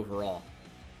 91 overall.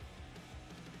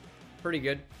 Pretty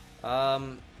good.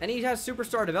 And he has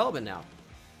superstar development now.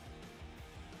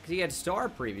 Because he had star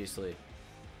previously.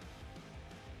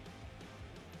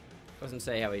 Doesn't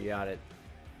say how he got it.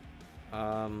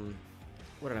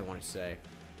 What did I want to say?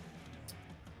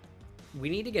 We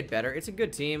need to get better. It's a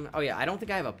good team. Oh yeah, I don't think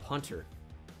I have a punter.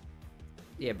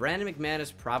 Yeah, Brandon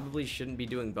McManus probably shouldn't be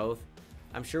doing both.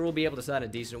 I'm sure we'll be able to sign a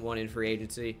decent one in free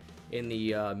agency in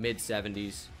the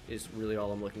mid-70s is really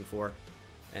all I'm looking for.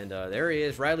 And there he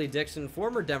is, Riley Dixon,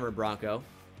 former Denver Bronco,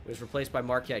 was replaced by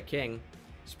Marquette King.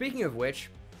 Speaking of which,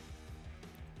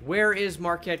 where is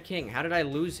Marquette King? How did I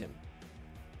lose him?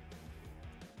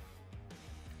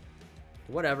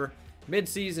 Whatever.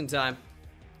 Mid-season time.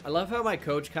 I love how my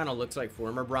coach kind of looks like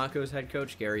former Broncos head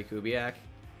coach Gary Kubiak.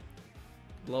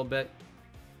 A little bit.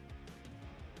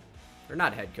 Or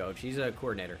not head coach, he's a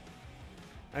coordinator.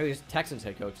 I know he's Texans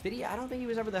head coach. Did he? I don't think he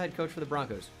was ever the head coach for the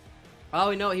Broncos.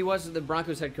 Oh, no, he was the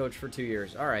Broncos head coach for 2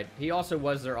 years. All right. He also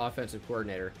was their offensive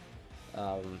coordinator.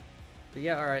 But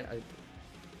yeah, all right. I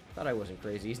thought I wasn't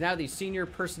crazy. He's now the senior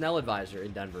personnel advisor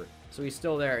in Denver. So he's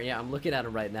still there. Yeah, I'm looking at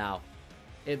him right now.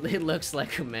 It looks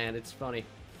like him, man. It's funny.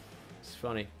 It's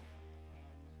funny.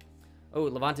 Oh,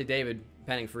 Levante David,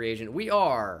 pending free agent. We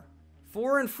are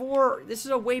 4-4. This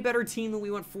is a way better team than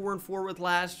we went 4-4 with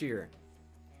last year.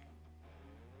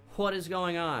 What is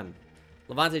going on?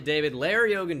 Levante David,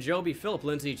 Larry Ogunjobi, Philip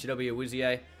Lindsay, Chidobe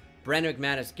Awuzie, Brandon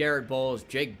McManus, Garrett Bowles,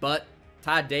 Jake Butt,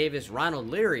 Todd Davis, Ronald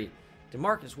Leary,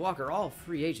 DeMarcus Walker, all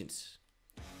free agents.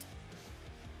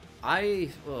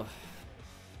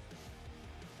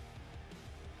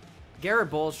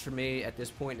 Garrett Bowles, for me, at this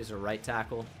point, is a right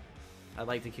tackle. I'd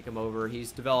like to kick him over.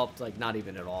 He's developed, like, not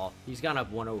even at all. He's gone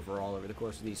up 1 overall over the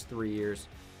course of these 3 years.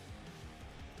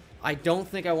 I don't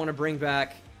think I want to bring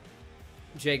back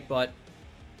Jake Butt.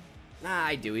 Nah,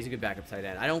 I do. He's a good backup tight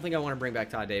end. I don't think I want to bring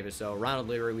back Todd Davis, so Ronald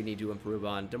Leary we need to improve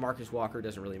on. DeMarcus Walker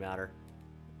doesn't really matter.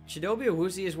 Chidobe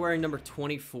Awuzie is wearing number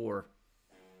 24.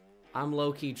 I'm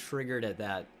low-key triggered at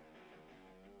that.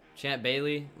 Champ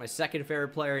Bailey, my second favorite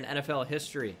player in NFL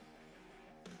history.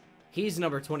 He's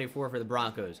number 24 for the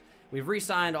Broncos. We've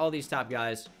re-signed all these top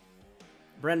guys.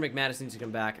 Brandon McManus needs to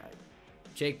come back.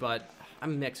 Jake Butt.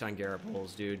 I'm mixed on Garrett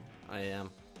Bowles, dude. I am.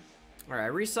 All right, I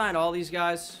re-signed all these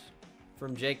guys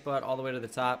from Jake Butt all the way to the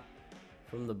top.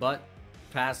 From the Butt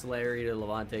past Larry to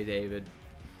Levante David.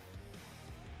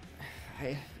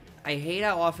 I hate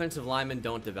how offensive linemen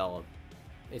don't develop.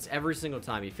 It's every single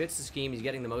time. He fits the scheme. He's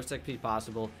getting the most XP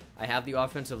possible. I have the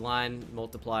offensive line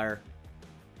multiplier,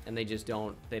 and they just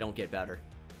don't get better.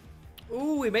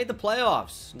 Ooh, we made the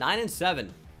playoffs. 9-7.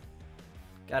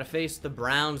 Got to face the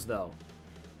Browns, though.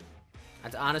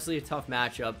 That's honestly a tough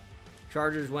matchup.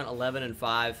 Chargers went 11-5.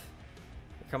 They're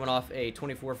coming off a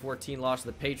 24-14 loss to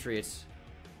the Patriots.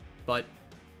 But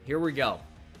here we go.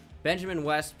 Benjamin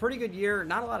West, pretty good year.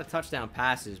 Not a lot of touchdown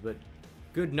passes, but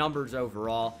good numbers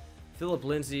overall. Philip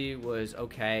Lindsay was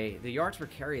okay. The yards per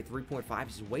carry at 3.5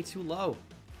 is way too low.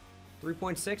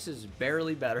 3.6 is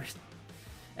barely better.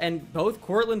 And both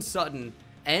Cortland Sutton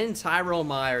and Tyrone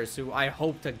Myers, who I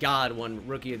hope to God won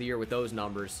Rookie of the Year with those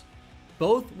numbers,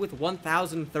 both with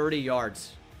 1,030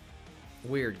 yards.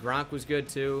 Weird. Gronk was good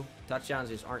too. Touchdowns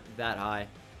just aren't that high.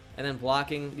 And then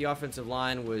blocking, the offensive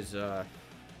line was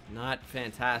not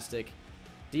fantastic.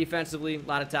 Defensively, a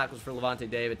lot of tackles for Levante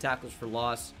David, tackles for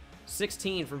loss.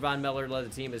 16 from Von Miller led the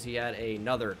team as he had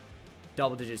another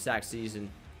double-digit sack season.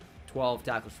 12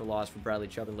 tackles for loss for Bradley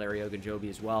Chubb and Larry Ogunjobi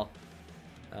as well.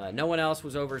 No one else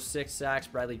was over 6 sacks.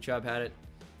 Bradley Chubb had it.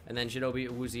 And then Chidobe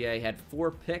Awuzie had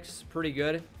 4 picks. Pretty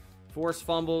good. Forced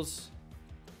fumbles.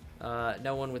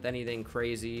 No one with anything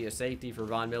crazy. A safety for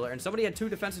Von Miller. And somebody had 2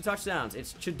 defensive touchdowns.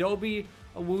 It's Chidobe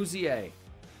Awuzie.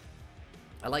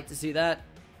 I like to see that.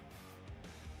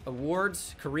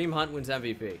 Awards. Kareem Hunt wins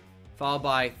MVP. Followed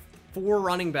by 4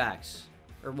 running backs.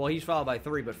 Or, well, he's followed by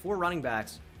 3, but 4 running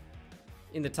backs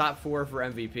in the top 4 for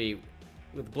MVP.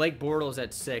 With Blake Bortles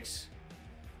at 6.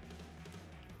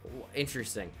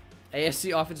 Interesting.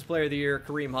 AFC Offensive Player of the Year,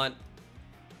 Kareem Hunt.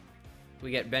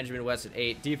 We get Benjamin West at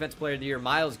 8. Defense Player of the Year,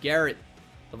 Myles Garrett.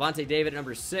 Levante David at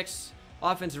number 6.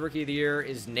 Offensive Rookie of the Year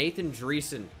is Nathan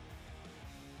Dreesen.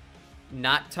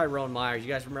 Not Tyrone Myers.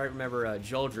 You guys remember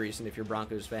Joel Dreesen if you're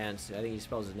Broncos fans. I think he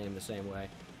spells his name the same way.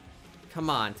 Come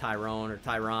on, Tyrone or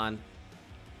Tyron.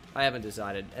 I haven't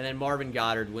decided. And then Marvin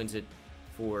Goddard wins it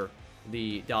for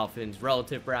the Dolphins.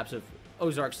 Relative, perhaps, of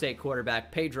Ozark State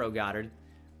quarterback Pedro Goddard.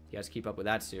 You guys keep up with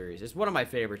that series. It's one of my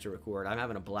favorites to record. I'm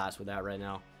having a blast with that right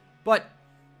now. But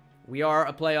we are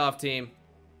a playoff team.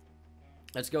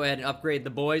 Let's go ahead and upgrade the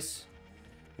boys.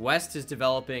 West is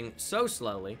developing so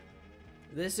slowly.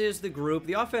 This is the group.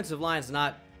 The offensive line is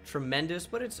not tremendous,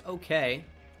 but it's okay.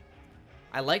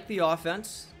 I like the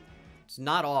offense. It's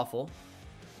not awful.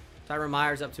 Tyron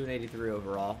Myers up to an 83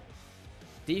 overall.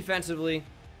 Defensively,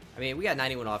 I mean, we got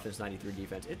 91 offense, 93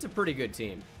 defense. It's a pretty good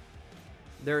team.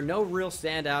 There are no real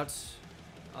standouts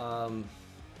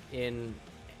in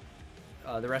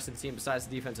the rest of the team besides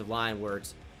the defensive line, where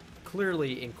it's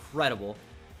clearly incredible.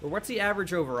 But what's the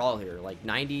average overall here? Like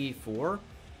 94?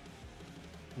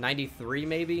 93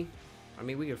 maybe? I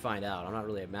mean, we could find out. I'm not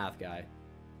really a math guy.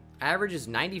 Average is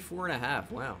 94.5.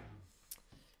 Wow.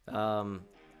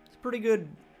 It's pretty good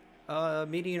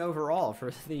median overall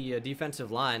for the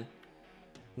defensive line.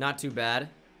 Not too bad.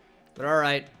 But all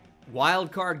right.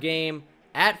 Wild card game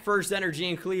at First Energy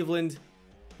in Cleveland.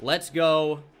 Let's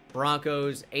go.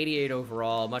 Broncos, 88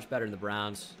 overall. Much better than the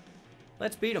Browns.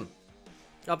 Let's beat them.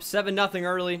 Up 7-0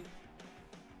 early.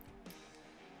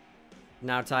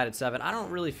 Now tied at 7. I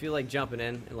don't really feel like jumping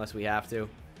in unless we have to.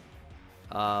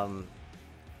 I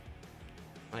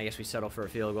guess we settle for a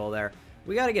field goal there.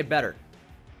 We got to get better.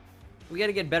 We got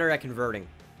to get better at converting.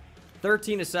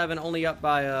 13-7, only up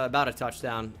by about a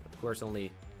touchdown. Of course,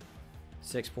 only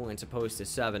 6 points opposed to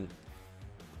 7.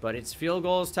 But it's field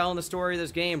goals telling the story of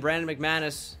this game. Brandon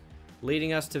McManus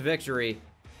leading us to victory.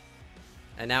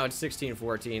 And now it's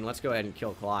 16-14. Let's go ahead and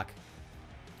kill clock.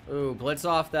 Ooh, blitz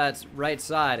off that right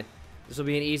side. This will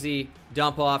be an easy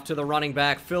dump off to the running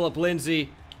back, Philip Lindsay.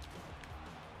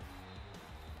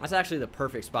 That's actually the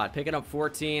perfect spot. Picking up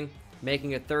 14,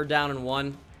 making it 3rd down and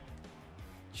 1.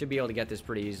 Should be able to get this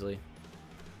pretty easily.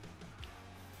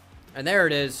 And there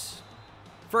it is.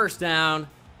 1st down.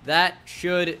 That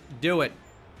should do it.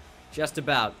 Just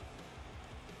about.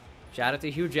 Shout out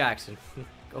to Hugh Jackson.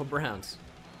 Go Browns.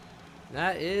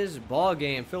 That is ball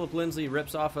game. Philip Lindsay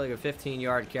rips off like a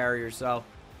 15-yard carry or so.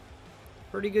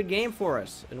 Pretty good game for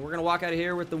us. And we're going to walk out of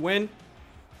here with the win.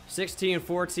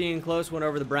 16-14, close one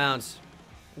over the Browns.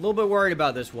 A little bit worried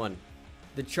about this one.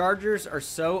 The Chargers are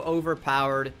so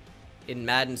overpowered in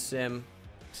Madden Sim.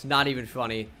 It's not even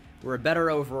funny. We're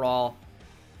better overall.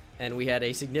 And we had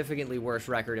a significantly worse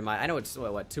record in I know it's,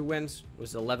 what, 2 wins? It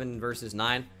was 11 versus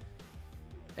 9.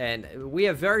 And we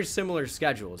have very similar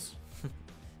schedules.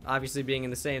 Obviously being in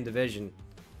the same division.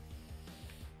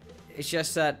 It's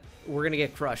just that we're going to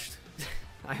get crushed.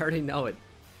 I already know it.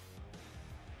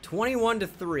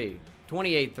 21-3.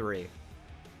 28-3.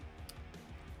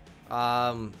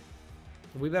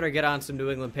 We better get on some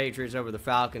New England Patriots over the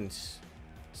Falcons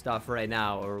stuff right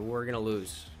now, or we're going to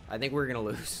lose. I think we're going to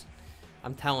lose.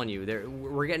 I'm telling you,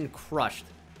 we're getting crushed.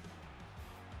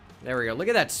 There we go. Look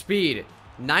at that speed.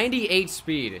 98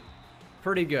 speed.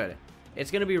 Pretty good.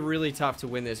 It's going to be really tough to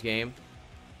win this game.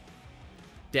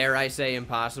 Dare I say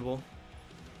impossible.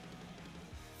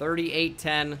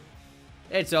 38-10.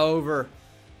 It's over.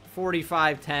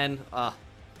 45-10.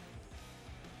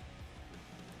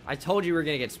 I told you we were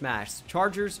going to get smashed.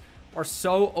 Chargers are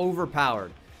so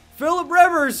overpowered. Phillip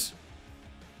Rivers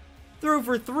threw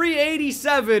for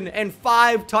 387 and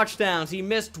 5 touchdowns. He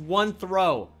missed one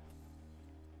throw.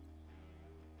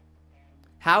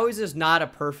 How is this not a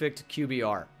perfect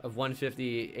QBR of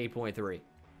 158.3?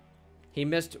 He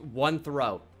missed one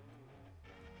throw.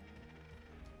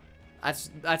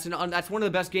 That's one of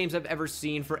the best games I've ever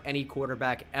seen for any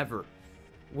quarterback ever.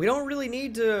 We don't really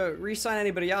need to re-sign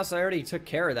anybody else. I already took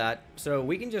care of that. So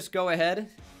we can just go ahead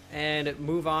and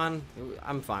move on.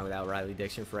 I'm fine without Riley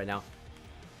Dixon for right now.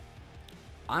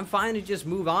 I'm fine to just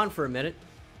move on for a minute.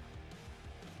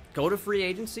 Go to free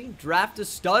agency. Draft a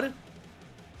stud.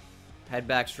 Head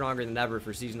back stronger than ever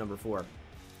for season number 4.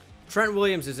 Trent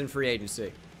Williams is in free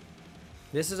agency.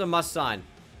 This is a must sign.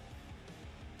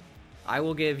 I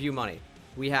will give you money.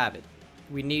 We have it.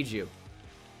 We need you.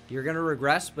 You're going to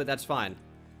regress, but that's fine.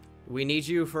 We need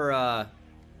you for, oh,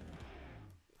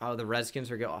 the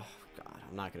Redskins are going, oh, God,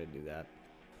 I'm not going to do that.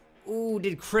 Ooh,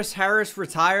 did Chris Harris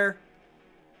retire?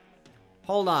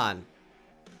 Hold on.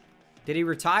 Did he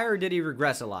retire or did he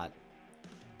regress a lot?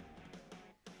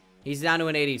 He's down to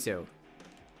an 82.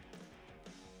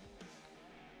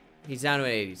 He's down to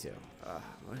an 82.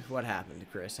 What happened to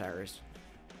Chris Harris?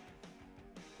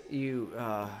 You,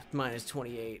 minus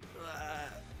 28.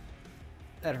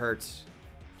 That hurts.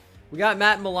 We got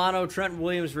Matt Milano. Trent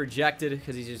Williams rejected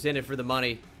because he's just in it for the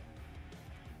money.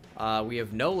 We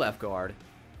have no left guard.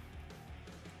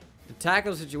 The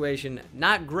tackle situation,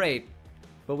 not great,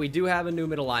 but we do have a new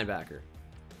middle linebacker.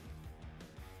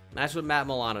 That's what Matt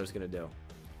Milano is going to do.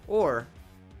 Or,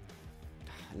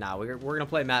 nah, we're going to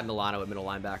play Matt Milano at middle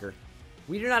linebacker.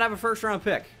 We do not have a first-round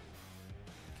pick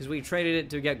because we traded it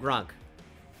to get Gronk.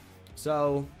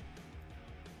 So,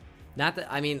 not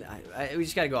that, I mean, we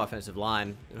just got to go offensive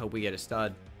line and hope we get a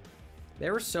stud.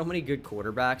 There were so many good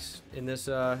quarterbacks in this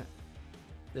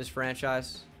this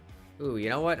franchise. Ooh, you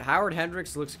know what? Howard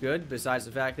Hendricks looks good, besides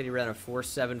the fact that he ran a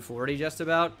 4.7 40 just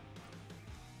about.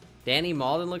 Danny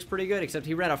Malden looks pretty good, except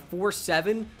he ran a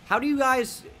 4.7. How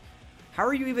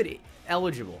are you even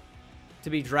eligible to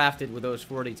be drafted with those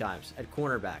 40 times at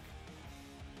cornerback?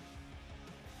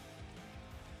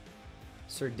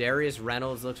 Sir Darius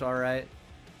Reynolds looks all right.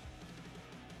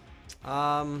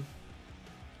 We're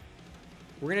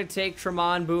going to take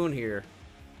Tremont Boone here.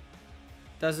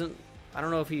 I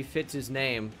don't know if he fits his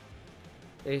name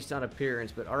based on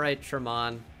appearance, but all right,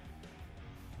 Tremont.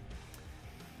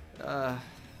 Yeah,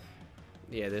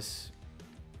 this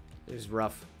is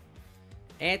rough.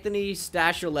 Anthony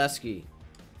Stashaleski.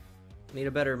 Need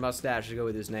a better mustache to go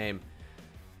with his name.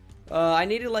 I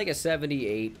needed like a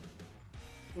 78.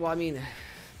 Well, I mean,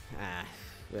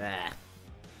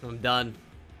 I'm done.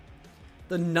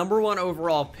 The #1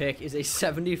 overall pick is a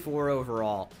 74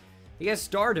 overall. He has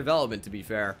star development, to be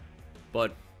fair,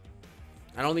 but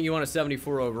I don't think you want a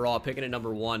 74 overall picking at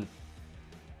 #1.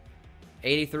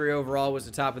 83 overall was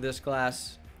the top of this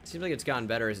class. Seems like it's gotten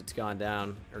better as it's gone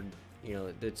down, or, you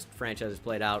know, this franchise has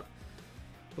played out.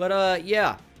 But,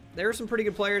 yeah, there are some pretty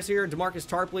good players here. DeMarcus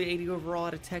Tarpley, 80 overall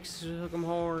out of Texas Hook'em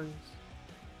Horns.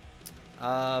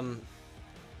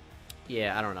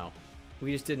 Yeah, I don't know.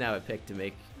 We just didn't have a pick to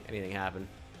make anything happen.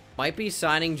 Might be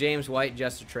signing James White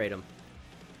just to trade him.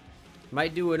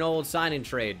 Might do an old sign and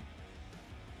trade.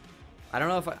 I don't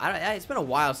know if it's been a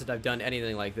while since I've done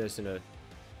anything like this in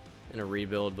a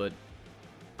rebuild, but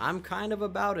I'm kind of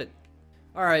about it.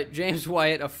 All right, James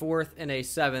White, a 4th and a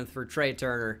 7th for Trey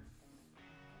Turner.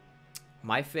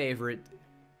 My favorite.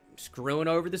 Screwing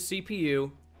over the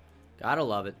CPU. Gotta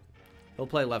love it. He'll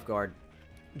play left guard.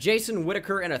 Jason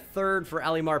Whitaker and a 3rd for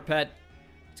Ali Marpet.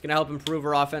 It's going to help improve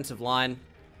our offensive line.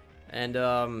 And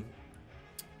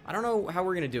I don't know how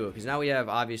we're going to do it, because now we have,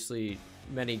 obviously,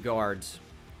 many guards.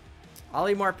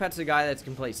 Ali Marpet's a guy that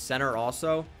can play center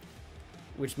also,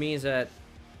 which means that,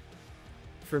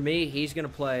 for me, he's going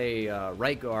to play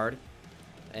right guard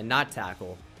and not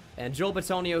tackle. And Joel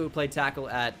Bitonio, who played tackle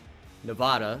at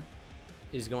Nevada,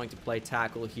 is going to play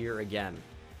tackle here again.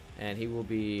 And he'll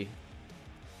be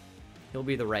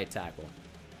the right tackle.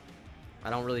 I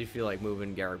don't really feel like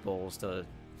moving Garrett Bowles to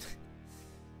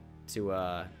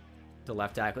to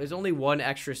left tackle. There's only one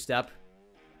extra step,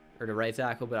 or to right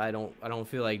tackle, but I don't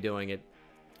feel like doing it.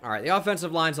 All right, the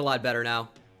offensive line's a lot better now.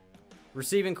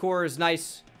 Receiving core is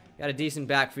nice. Got a decent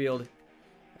backfield.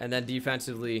 And then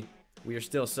defensively, we are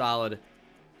still solid.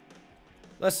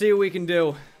 Let's see what we can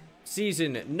do.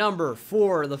 Season number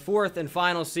 4, the 4th and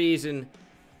final season.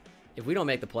 If we don't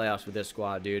make the playoffs with this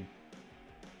squad, dude,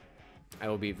 I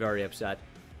will be very upset.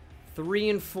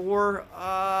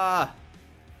 3-4.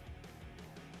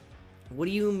 What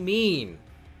do you mean?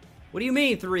 What do you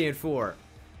mean 3-4?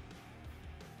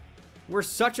 We're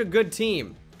such a good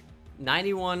team.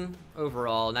 91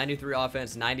 overall, 93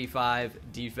 offense, 95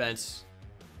 defense.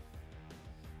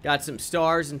 Got some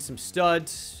stars and some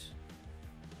studs.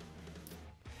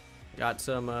 Got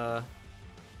some,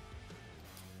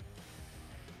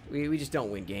 we just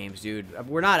don't win games, dude.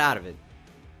 We're not out of it.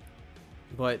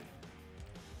 But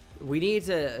we need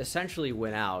to essentially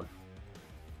win out.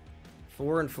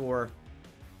 4-4.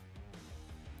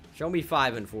 Show me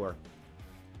 5-4.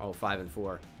 Oh,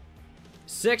 5-4.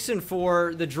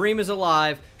 6-4. The dream is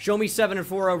alive. Show me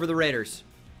 7-4 over the Raiders.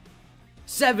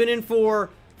 7-4.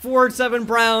 4-7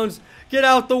 Browns. Get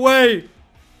out the way.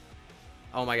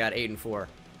 Oh my God, 8-4.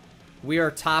 We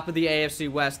are top of the AFC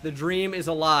West. The dream is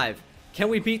alive. Can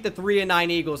we beat the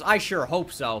 3-9 Eagles? I sure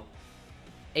hope so.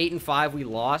 8-5, we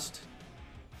lost.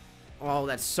 Oh,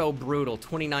 that's so brutal.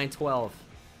 29-12.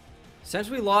 Since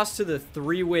we lost to the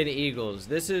 3-win Eagles,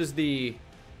 this is the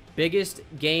biggest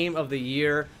game of the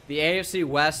year. The AFC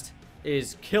West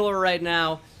is killer right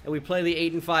now, and we play the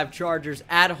 8-5 Chargers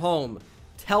at home.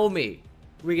 Tell me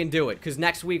we can do it, because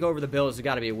next week over the Bills, it's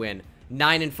got to be a win.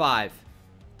 9-5.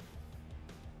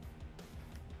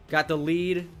 Got the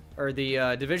lead, or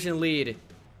the division lead.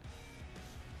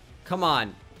 Come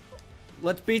on.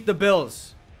 Let's beat the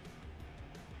Bills.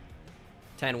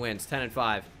 10 wins,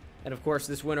 10-5. And of course,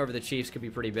 this win over the Chiefs could be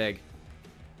pretty big.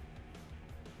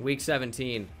 Week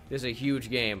 17. This is a huge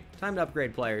game. Time to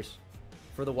upgrade players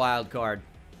for the wild card.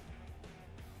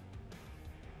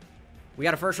 We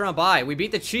got a first round bye. We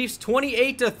beat the Chiefs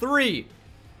 28-3.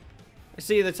 I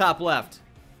see you in the top left.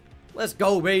 Let's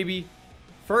go, baby.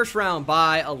 First round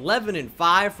bye.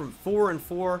 11-5 from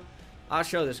 4-4. I'll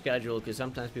show the schedule because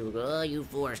sometimes people go, oh, you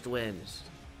forced wins.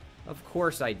 Of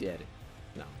course I did.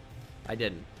 No, I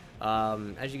didn't.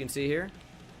 As you can see here,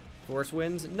 forced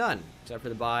wins, none, except for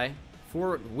the bye.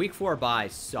 Week 4 bye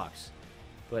sucks.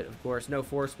 But, of course, no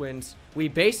forced wins. We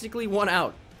basically won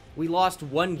out. We lost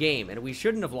one game, and we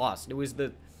shouldn't have lost. It was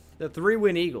the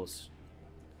 3-win Eagles.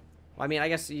 Well, I mean, I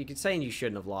guess you could say you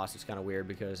shouldn't have lost. It's kind of weird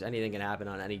because anything can happen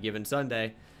on any given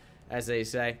Sunday, as they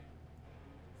say.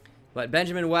 But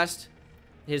Benjamin West,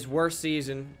 his worst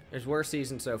season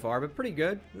so far, but pretty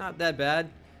good. Not that bad.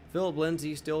 Philip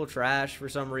Lindsay, still trash for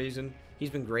some reason. He's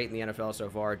been great in the NFL so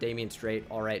far. Damian Strait,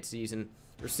 all right season.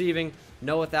 Receiving,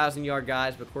 no 1,000-yard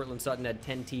guys, but Cortland Sutton had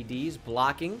 10 TDs.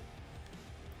 Blocking,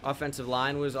 offensive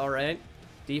line was all right.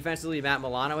 Defensively, Matt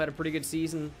Milano had a pretty good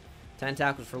season. 10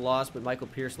 tackles for loss, but Michael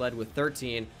Pierce led with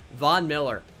 13. Von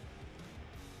Miller,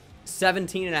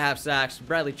 17.5 sacks.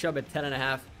 Bradley Chubb had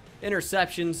 10.5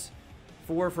 interceptions.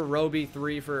 4 for Roby,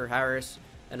 3 for Harris,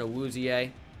 and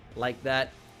Awuzie. Like that.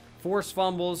 Forced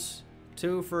fumbles,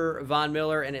 2 for Von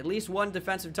Miller, and at least 1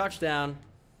 defensive touchdown.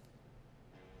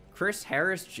 Chris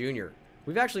Harris Jr.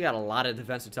 We've actually got a lot of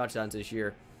defensive touchdowns this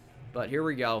year, but here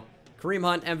we go. Kareem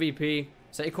Hunt, MVP.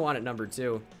 Saquon at number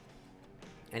 2.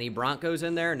 Any Broncos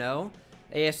in there? No.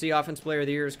 AFC Offensive Player of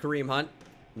the Year is Kareem Hunt.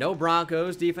 No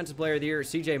Broncos. Defensive Player of the Year is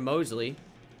C.J. Mosley.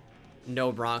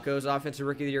 No Broncos. Offensive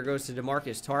Rookie of the Year goes to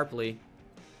DeMarcus Tarpley.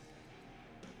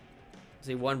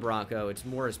 See, 1 Bronco. It's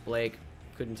Morris Blake.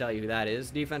 Couldn't tell you who that is.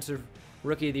 Defensive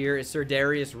Rookie of the Year is Sir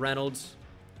Darius Reynolds.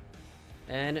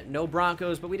 And no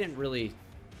Broncos, but we didn't really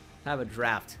have a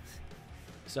draft.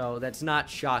 So that's not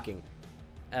shocking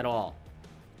at all.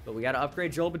 But we got to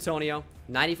upgrade Joel Bitonio.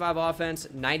 95 offense,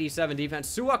 97 defense.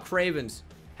 Su'a Cravens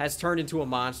has turned into a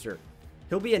monster.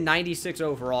 He'll be a 96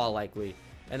 overall likely.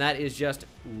 And that is just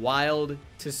wild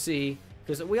to see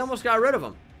because we almost got rid of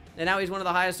him. And now he's one of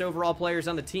the highest overall players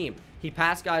on the team. He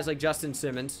passed guys like Justin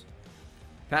Simmons.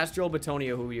 Past Joel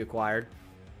Bitonio, who we acquired.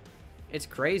 It's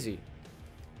crazy.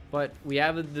 But we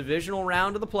have a divisional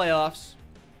round of the playoffs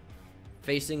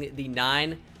facing the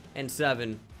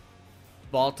 9-7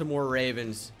 Baltimore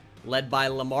Ravens, led by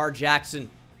Lamar Jackson.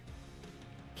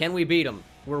 Can we beat them?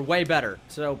 We're way better,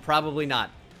 so probably not.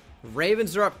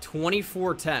 Ravens are up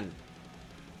 24-10.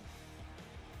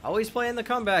 Always playing the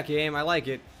comeback game. I like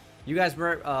it. You guys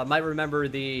might remember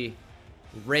the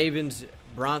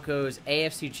Ravens-Broncos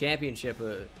AFC Championship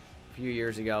a few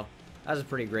years ago. That was a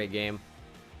pretty great game.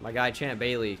 My guy Champ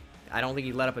Bailey I don't think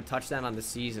he let up a touchdown on the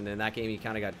season. In that game, he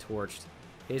kind of got torched.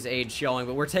 His age showing,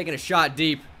 but we're taking a shot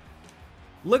deep.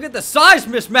 Look at the size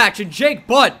mismatch in Jake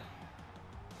Butt.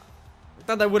 I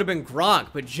thought that would have been Gronk,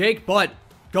 but Jake Butt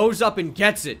goes up and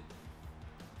gets it.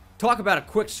 Talk about a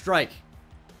quick strike.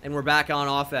 And we're back on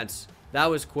offense. That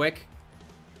was quick.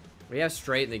 We have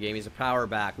Straight in the game. He's a power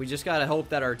back. We just got to hope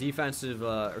that our defensive,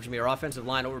 our offensive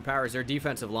line overpowers their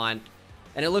defensive line.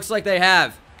 And it looks like they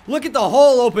have. Look at the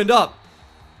hole opened up.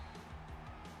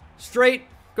 Straight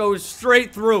goes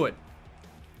straight through it.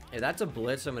 If that's a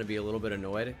blitz, I'm going to be a little bit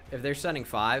annoyed. If they're sending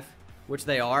 5, which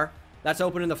they are. That's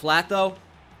open in the flat, though.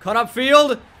 Cut up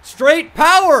field. Straight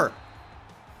power.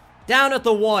 Down at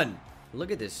the 1.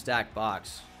 Look at this stacked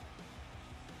box.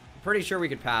 I'm pretty sure we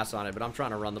could pass on it, but I'm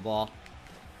trying to run the ball.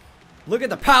 Look at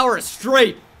the power of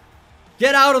Straight.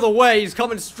 Get out of the way. He's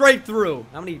coming straight through.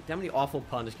 How many awful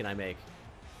puns can I make?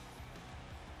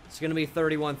 It's going to be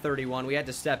 31-31. We had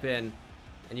to step in.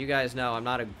 And you guys know I'm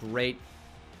not a great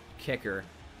kicker.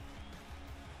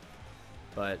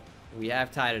 But we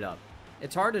have tied it up.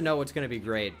 It's hard to know what's going to be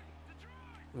great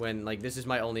when, like, this is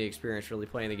my only experience really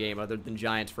playing the game other than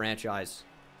Giants franchise.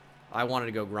 I wanted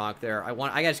to go Gronk there.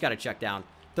 I just got to check down.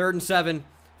 3rd and 7.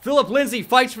 Philip Lindsay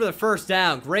fights for the first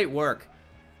down. Great work.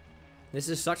 This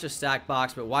is such a stacked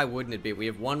box, but why wouldn't it be? We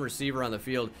have one receiver on the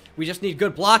field. We just need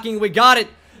good blocking. We got it.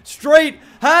 Straight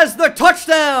has the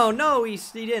touchdown. No, he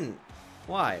didn't.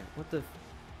 Why? What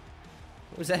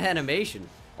was that animation?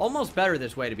 Almost better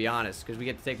this way, to be honest, because we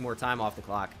get to take more time off the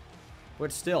clock.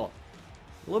 But still,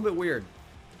 a little bit weird.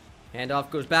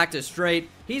 Handoff goes back to Straight.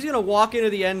 He's going to walk into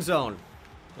the end zone.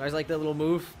 You guys like that little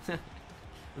move?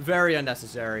 Very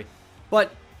unnecessary.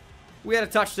 But we had a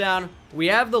touchdown. We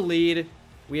have the lead.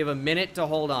 We have a minute to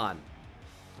hold on.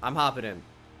 I'm hopping in.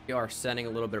 We are sending a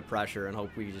little bit of pressure and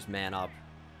hope we can just man up.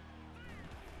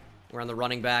 We're on the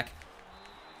running back.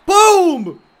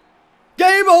 Boom!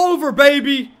 Game over,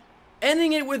 baby!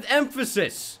 Ending it with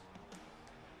emphasis.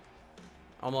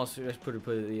 Almost just put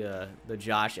the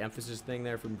Josh emphasis thing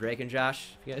there from Drake and Josh.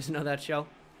 You guys know that show?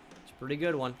 It's a pretty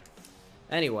good one.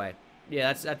 Anyway,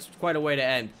 yeah, that's quite a way to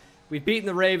end. We've beaten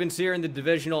the Ravens here in the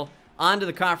divisional. On to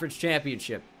the conference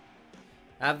championship.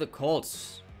 Have the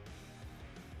Colts.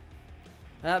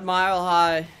 At Mile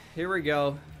High. Here we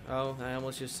go. Oh, I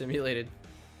almost just simulated.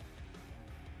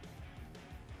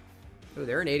 Oh,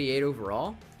 they're an 88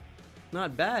 overall.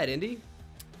 Not bad, Indy.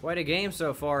 Quite a game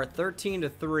so far.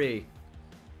 13-3.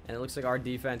 And it looks like our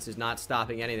defense is not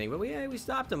stopping anything. But we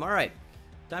stopped them. All right.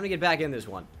 Time to get back in this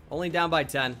one. Only down by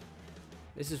 10.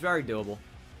 This is very doable.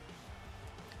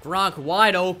 Gronk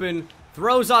wide open.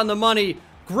 Throws on the money.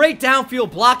 Great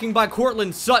downfield blocking by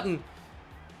Cortland Sutton.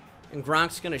 And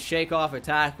Gronk's going to shake off a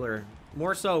tackler.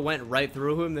 More so went right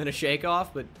through him than a shake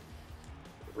off. But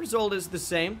the result is the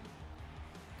same.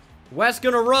 West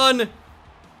going to run.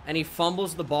 And he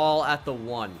fumbles the ball at the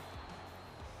 1.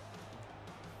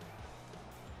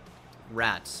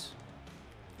 Rats.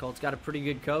 Colts got a pretty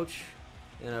good coach.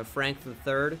 Frank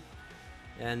III.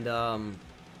 And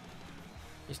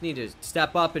just need to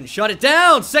step up and shut it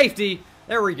down. Safety.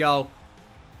 There we go.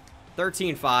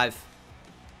 13-5.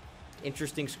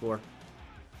 Interesting score.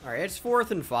 All right, it's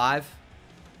 4th and 5.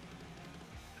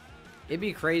 It'd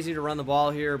be crazy to run the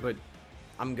ball here, but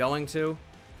I'm going to.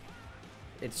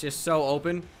 It's just so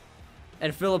open.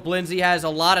 And Philip Lindsay has a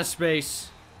lot of space.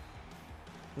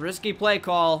 Risky play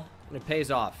call, and it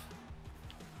pays off.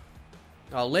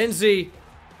 Oh, Lindsay,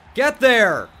 get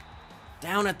there.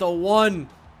 Down at the 1.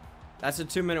 That's a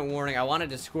 2-minute warning. I wanted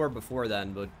to score before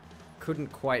then, but couldn't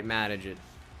quite manage it.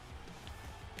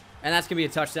 And that's going to be a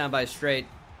touchdown by Straight.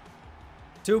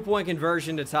 2-point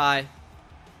conversion to tie.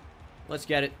 Let's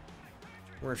get it.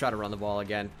 We're going to try to run the ball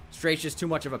again. Straight's just too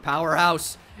much of a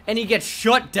powerhouse. And he gets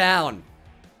shut down.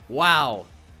 Wow.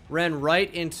 Ran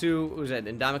right into, what was that,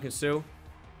 Ndamukong Suh?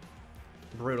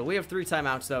 Brutal. We have 3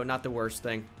 timeouts, though. Not the worst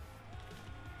thing.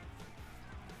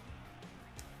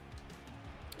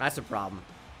 That's a problem.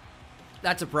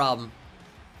 That's a problem.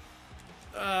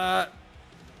 That's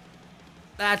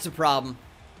a problem.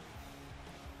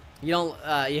 You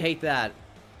don't, you hate that.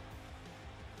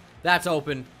 That's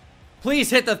open.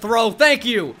 Please hit the throw. Thank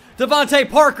you. Devontae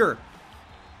Parker.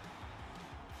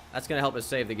 That's going to help us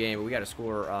save the game, but we got to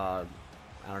score, I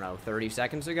don't know, 30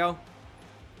 seconds ago.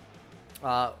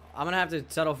 I'm going to have to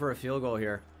settle for a field goal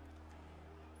here.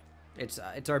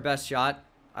 It's our best shot.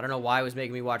 I don't know why it was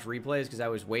making me watch replays because I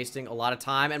was wasting a lot of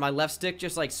time, and my left stick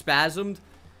just, like, spasmed.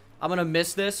 I'm going to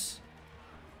miss this.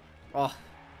 Oh.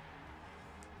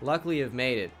 Luckily, you've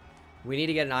made it. We need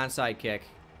to get an onside kick.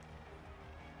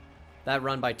 That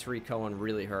run by Tariq Cohen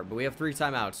really hurt, but we have 3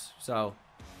 timeouts, so...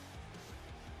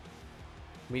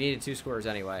 We needed 2 scores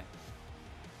anyway.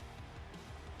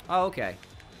 Oh, okay.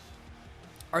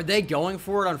 Are they going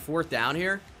for it on 4th down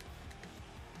here?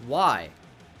 Why?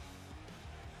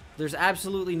 There's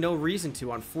absolutely no reason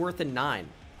to on 4th and 9.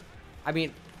 I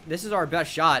mean, this is our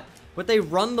best shot, but they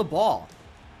run the ball.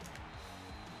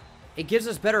 It gives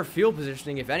us better field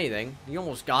positioning, if anything. You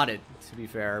almost got it, to be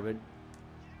fair, but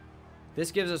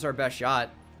this gives us our best shot.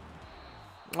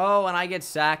 Oh, and I get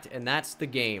sacked, and that's the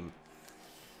game.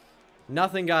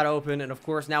 Nothing got open, and of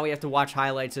course, now we have to watch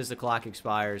highlights as the clock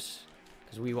expires,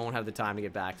 because we won't have the time to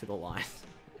get back to the line.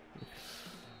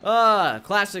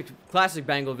 Classic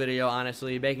Bengal video,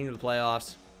 honestly. Making it to the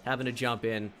playoffs, having to jump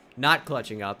in, not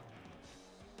clutching up.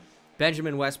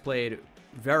 Benjamin West played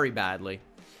very badly.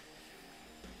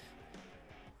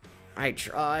 I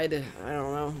tried. I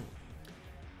don't know.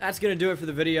 That's going to do it for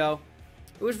the video.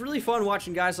 It was really fun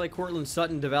watching guys like Cortland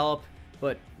Sutton develop,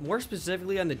 but more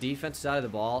specifically on the defense side of the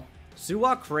ball,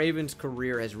 Suwak Craven's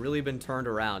career has really been turned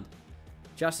around.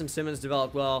 Justin Simmons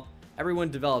developed well. Everyone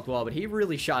developed well, but he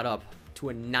really shot up to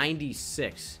a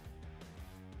 96.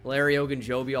 Larry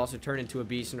Ogunjobi also turned into a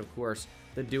beast, and of course,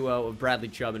 the duo of Bradley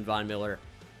Chubb and Von Miller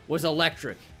was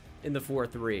electric in the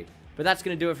 4-3. But that's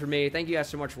going to do it for me. Thank you guys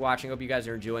so much for watching. Hope you guys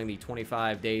are enjoying the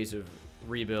 25 days of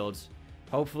rebuilds.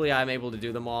 Hopefully, I'm able to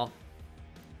do them all.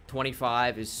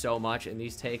 25 is so much, and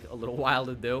these take a little while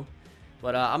to do.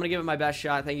 But I'm going to give it my best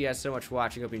shot. Thank you guys so much for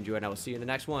watching. Hope you enjoyed, and I will see you in the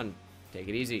next one. Take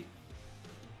it easy.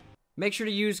 Make sure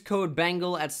to use code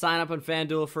BENGAL at sign up on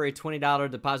FanDuel for a $20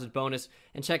 deposit bonus,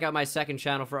 and check out my second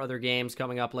channel for other games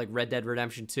coming up like Red Dead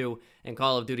Redemption 2 and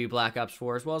Call of Duty Black Ops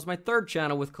 4, as well as my third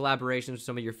channel with collaborations with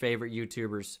some of your favorite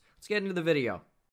YouTubers. Let's get into the video.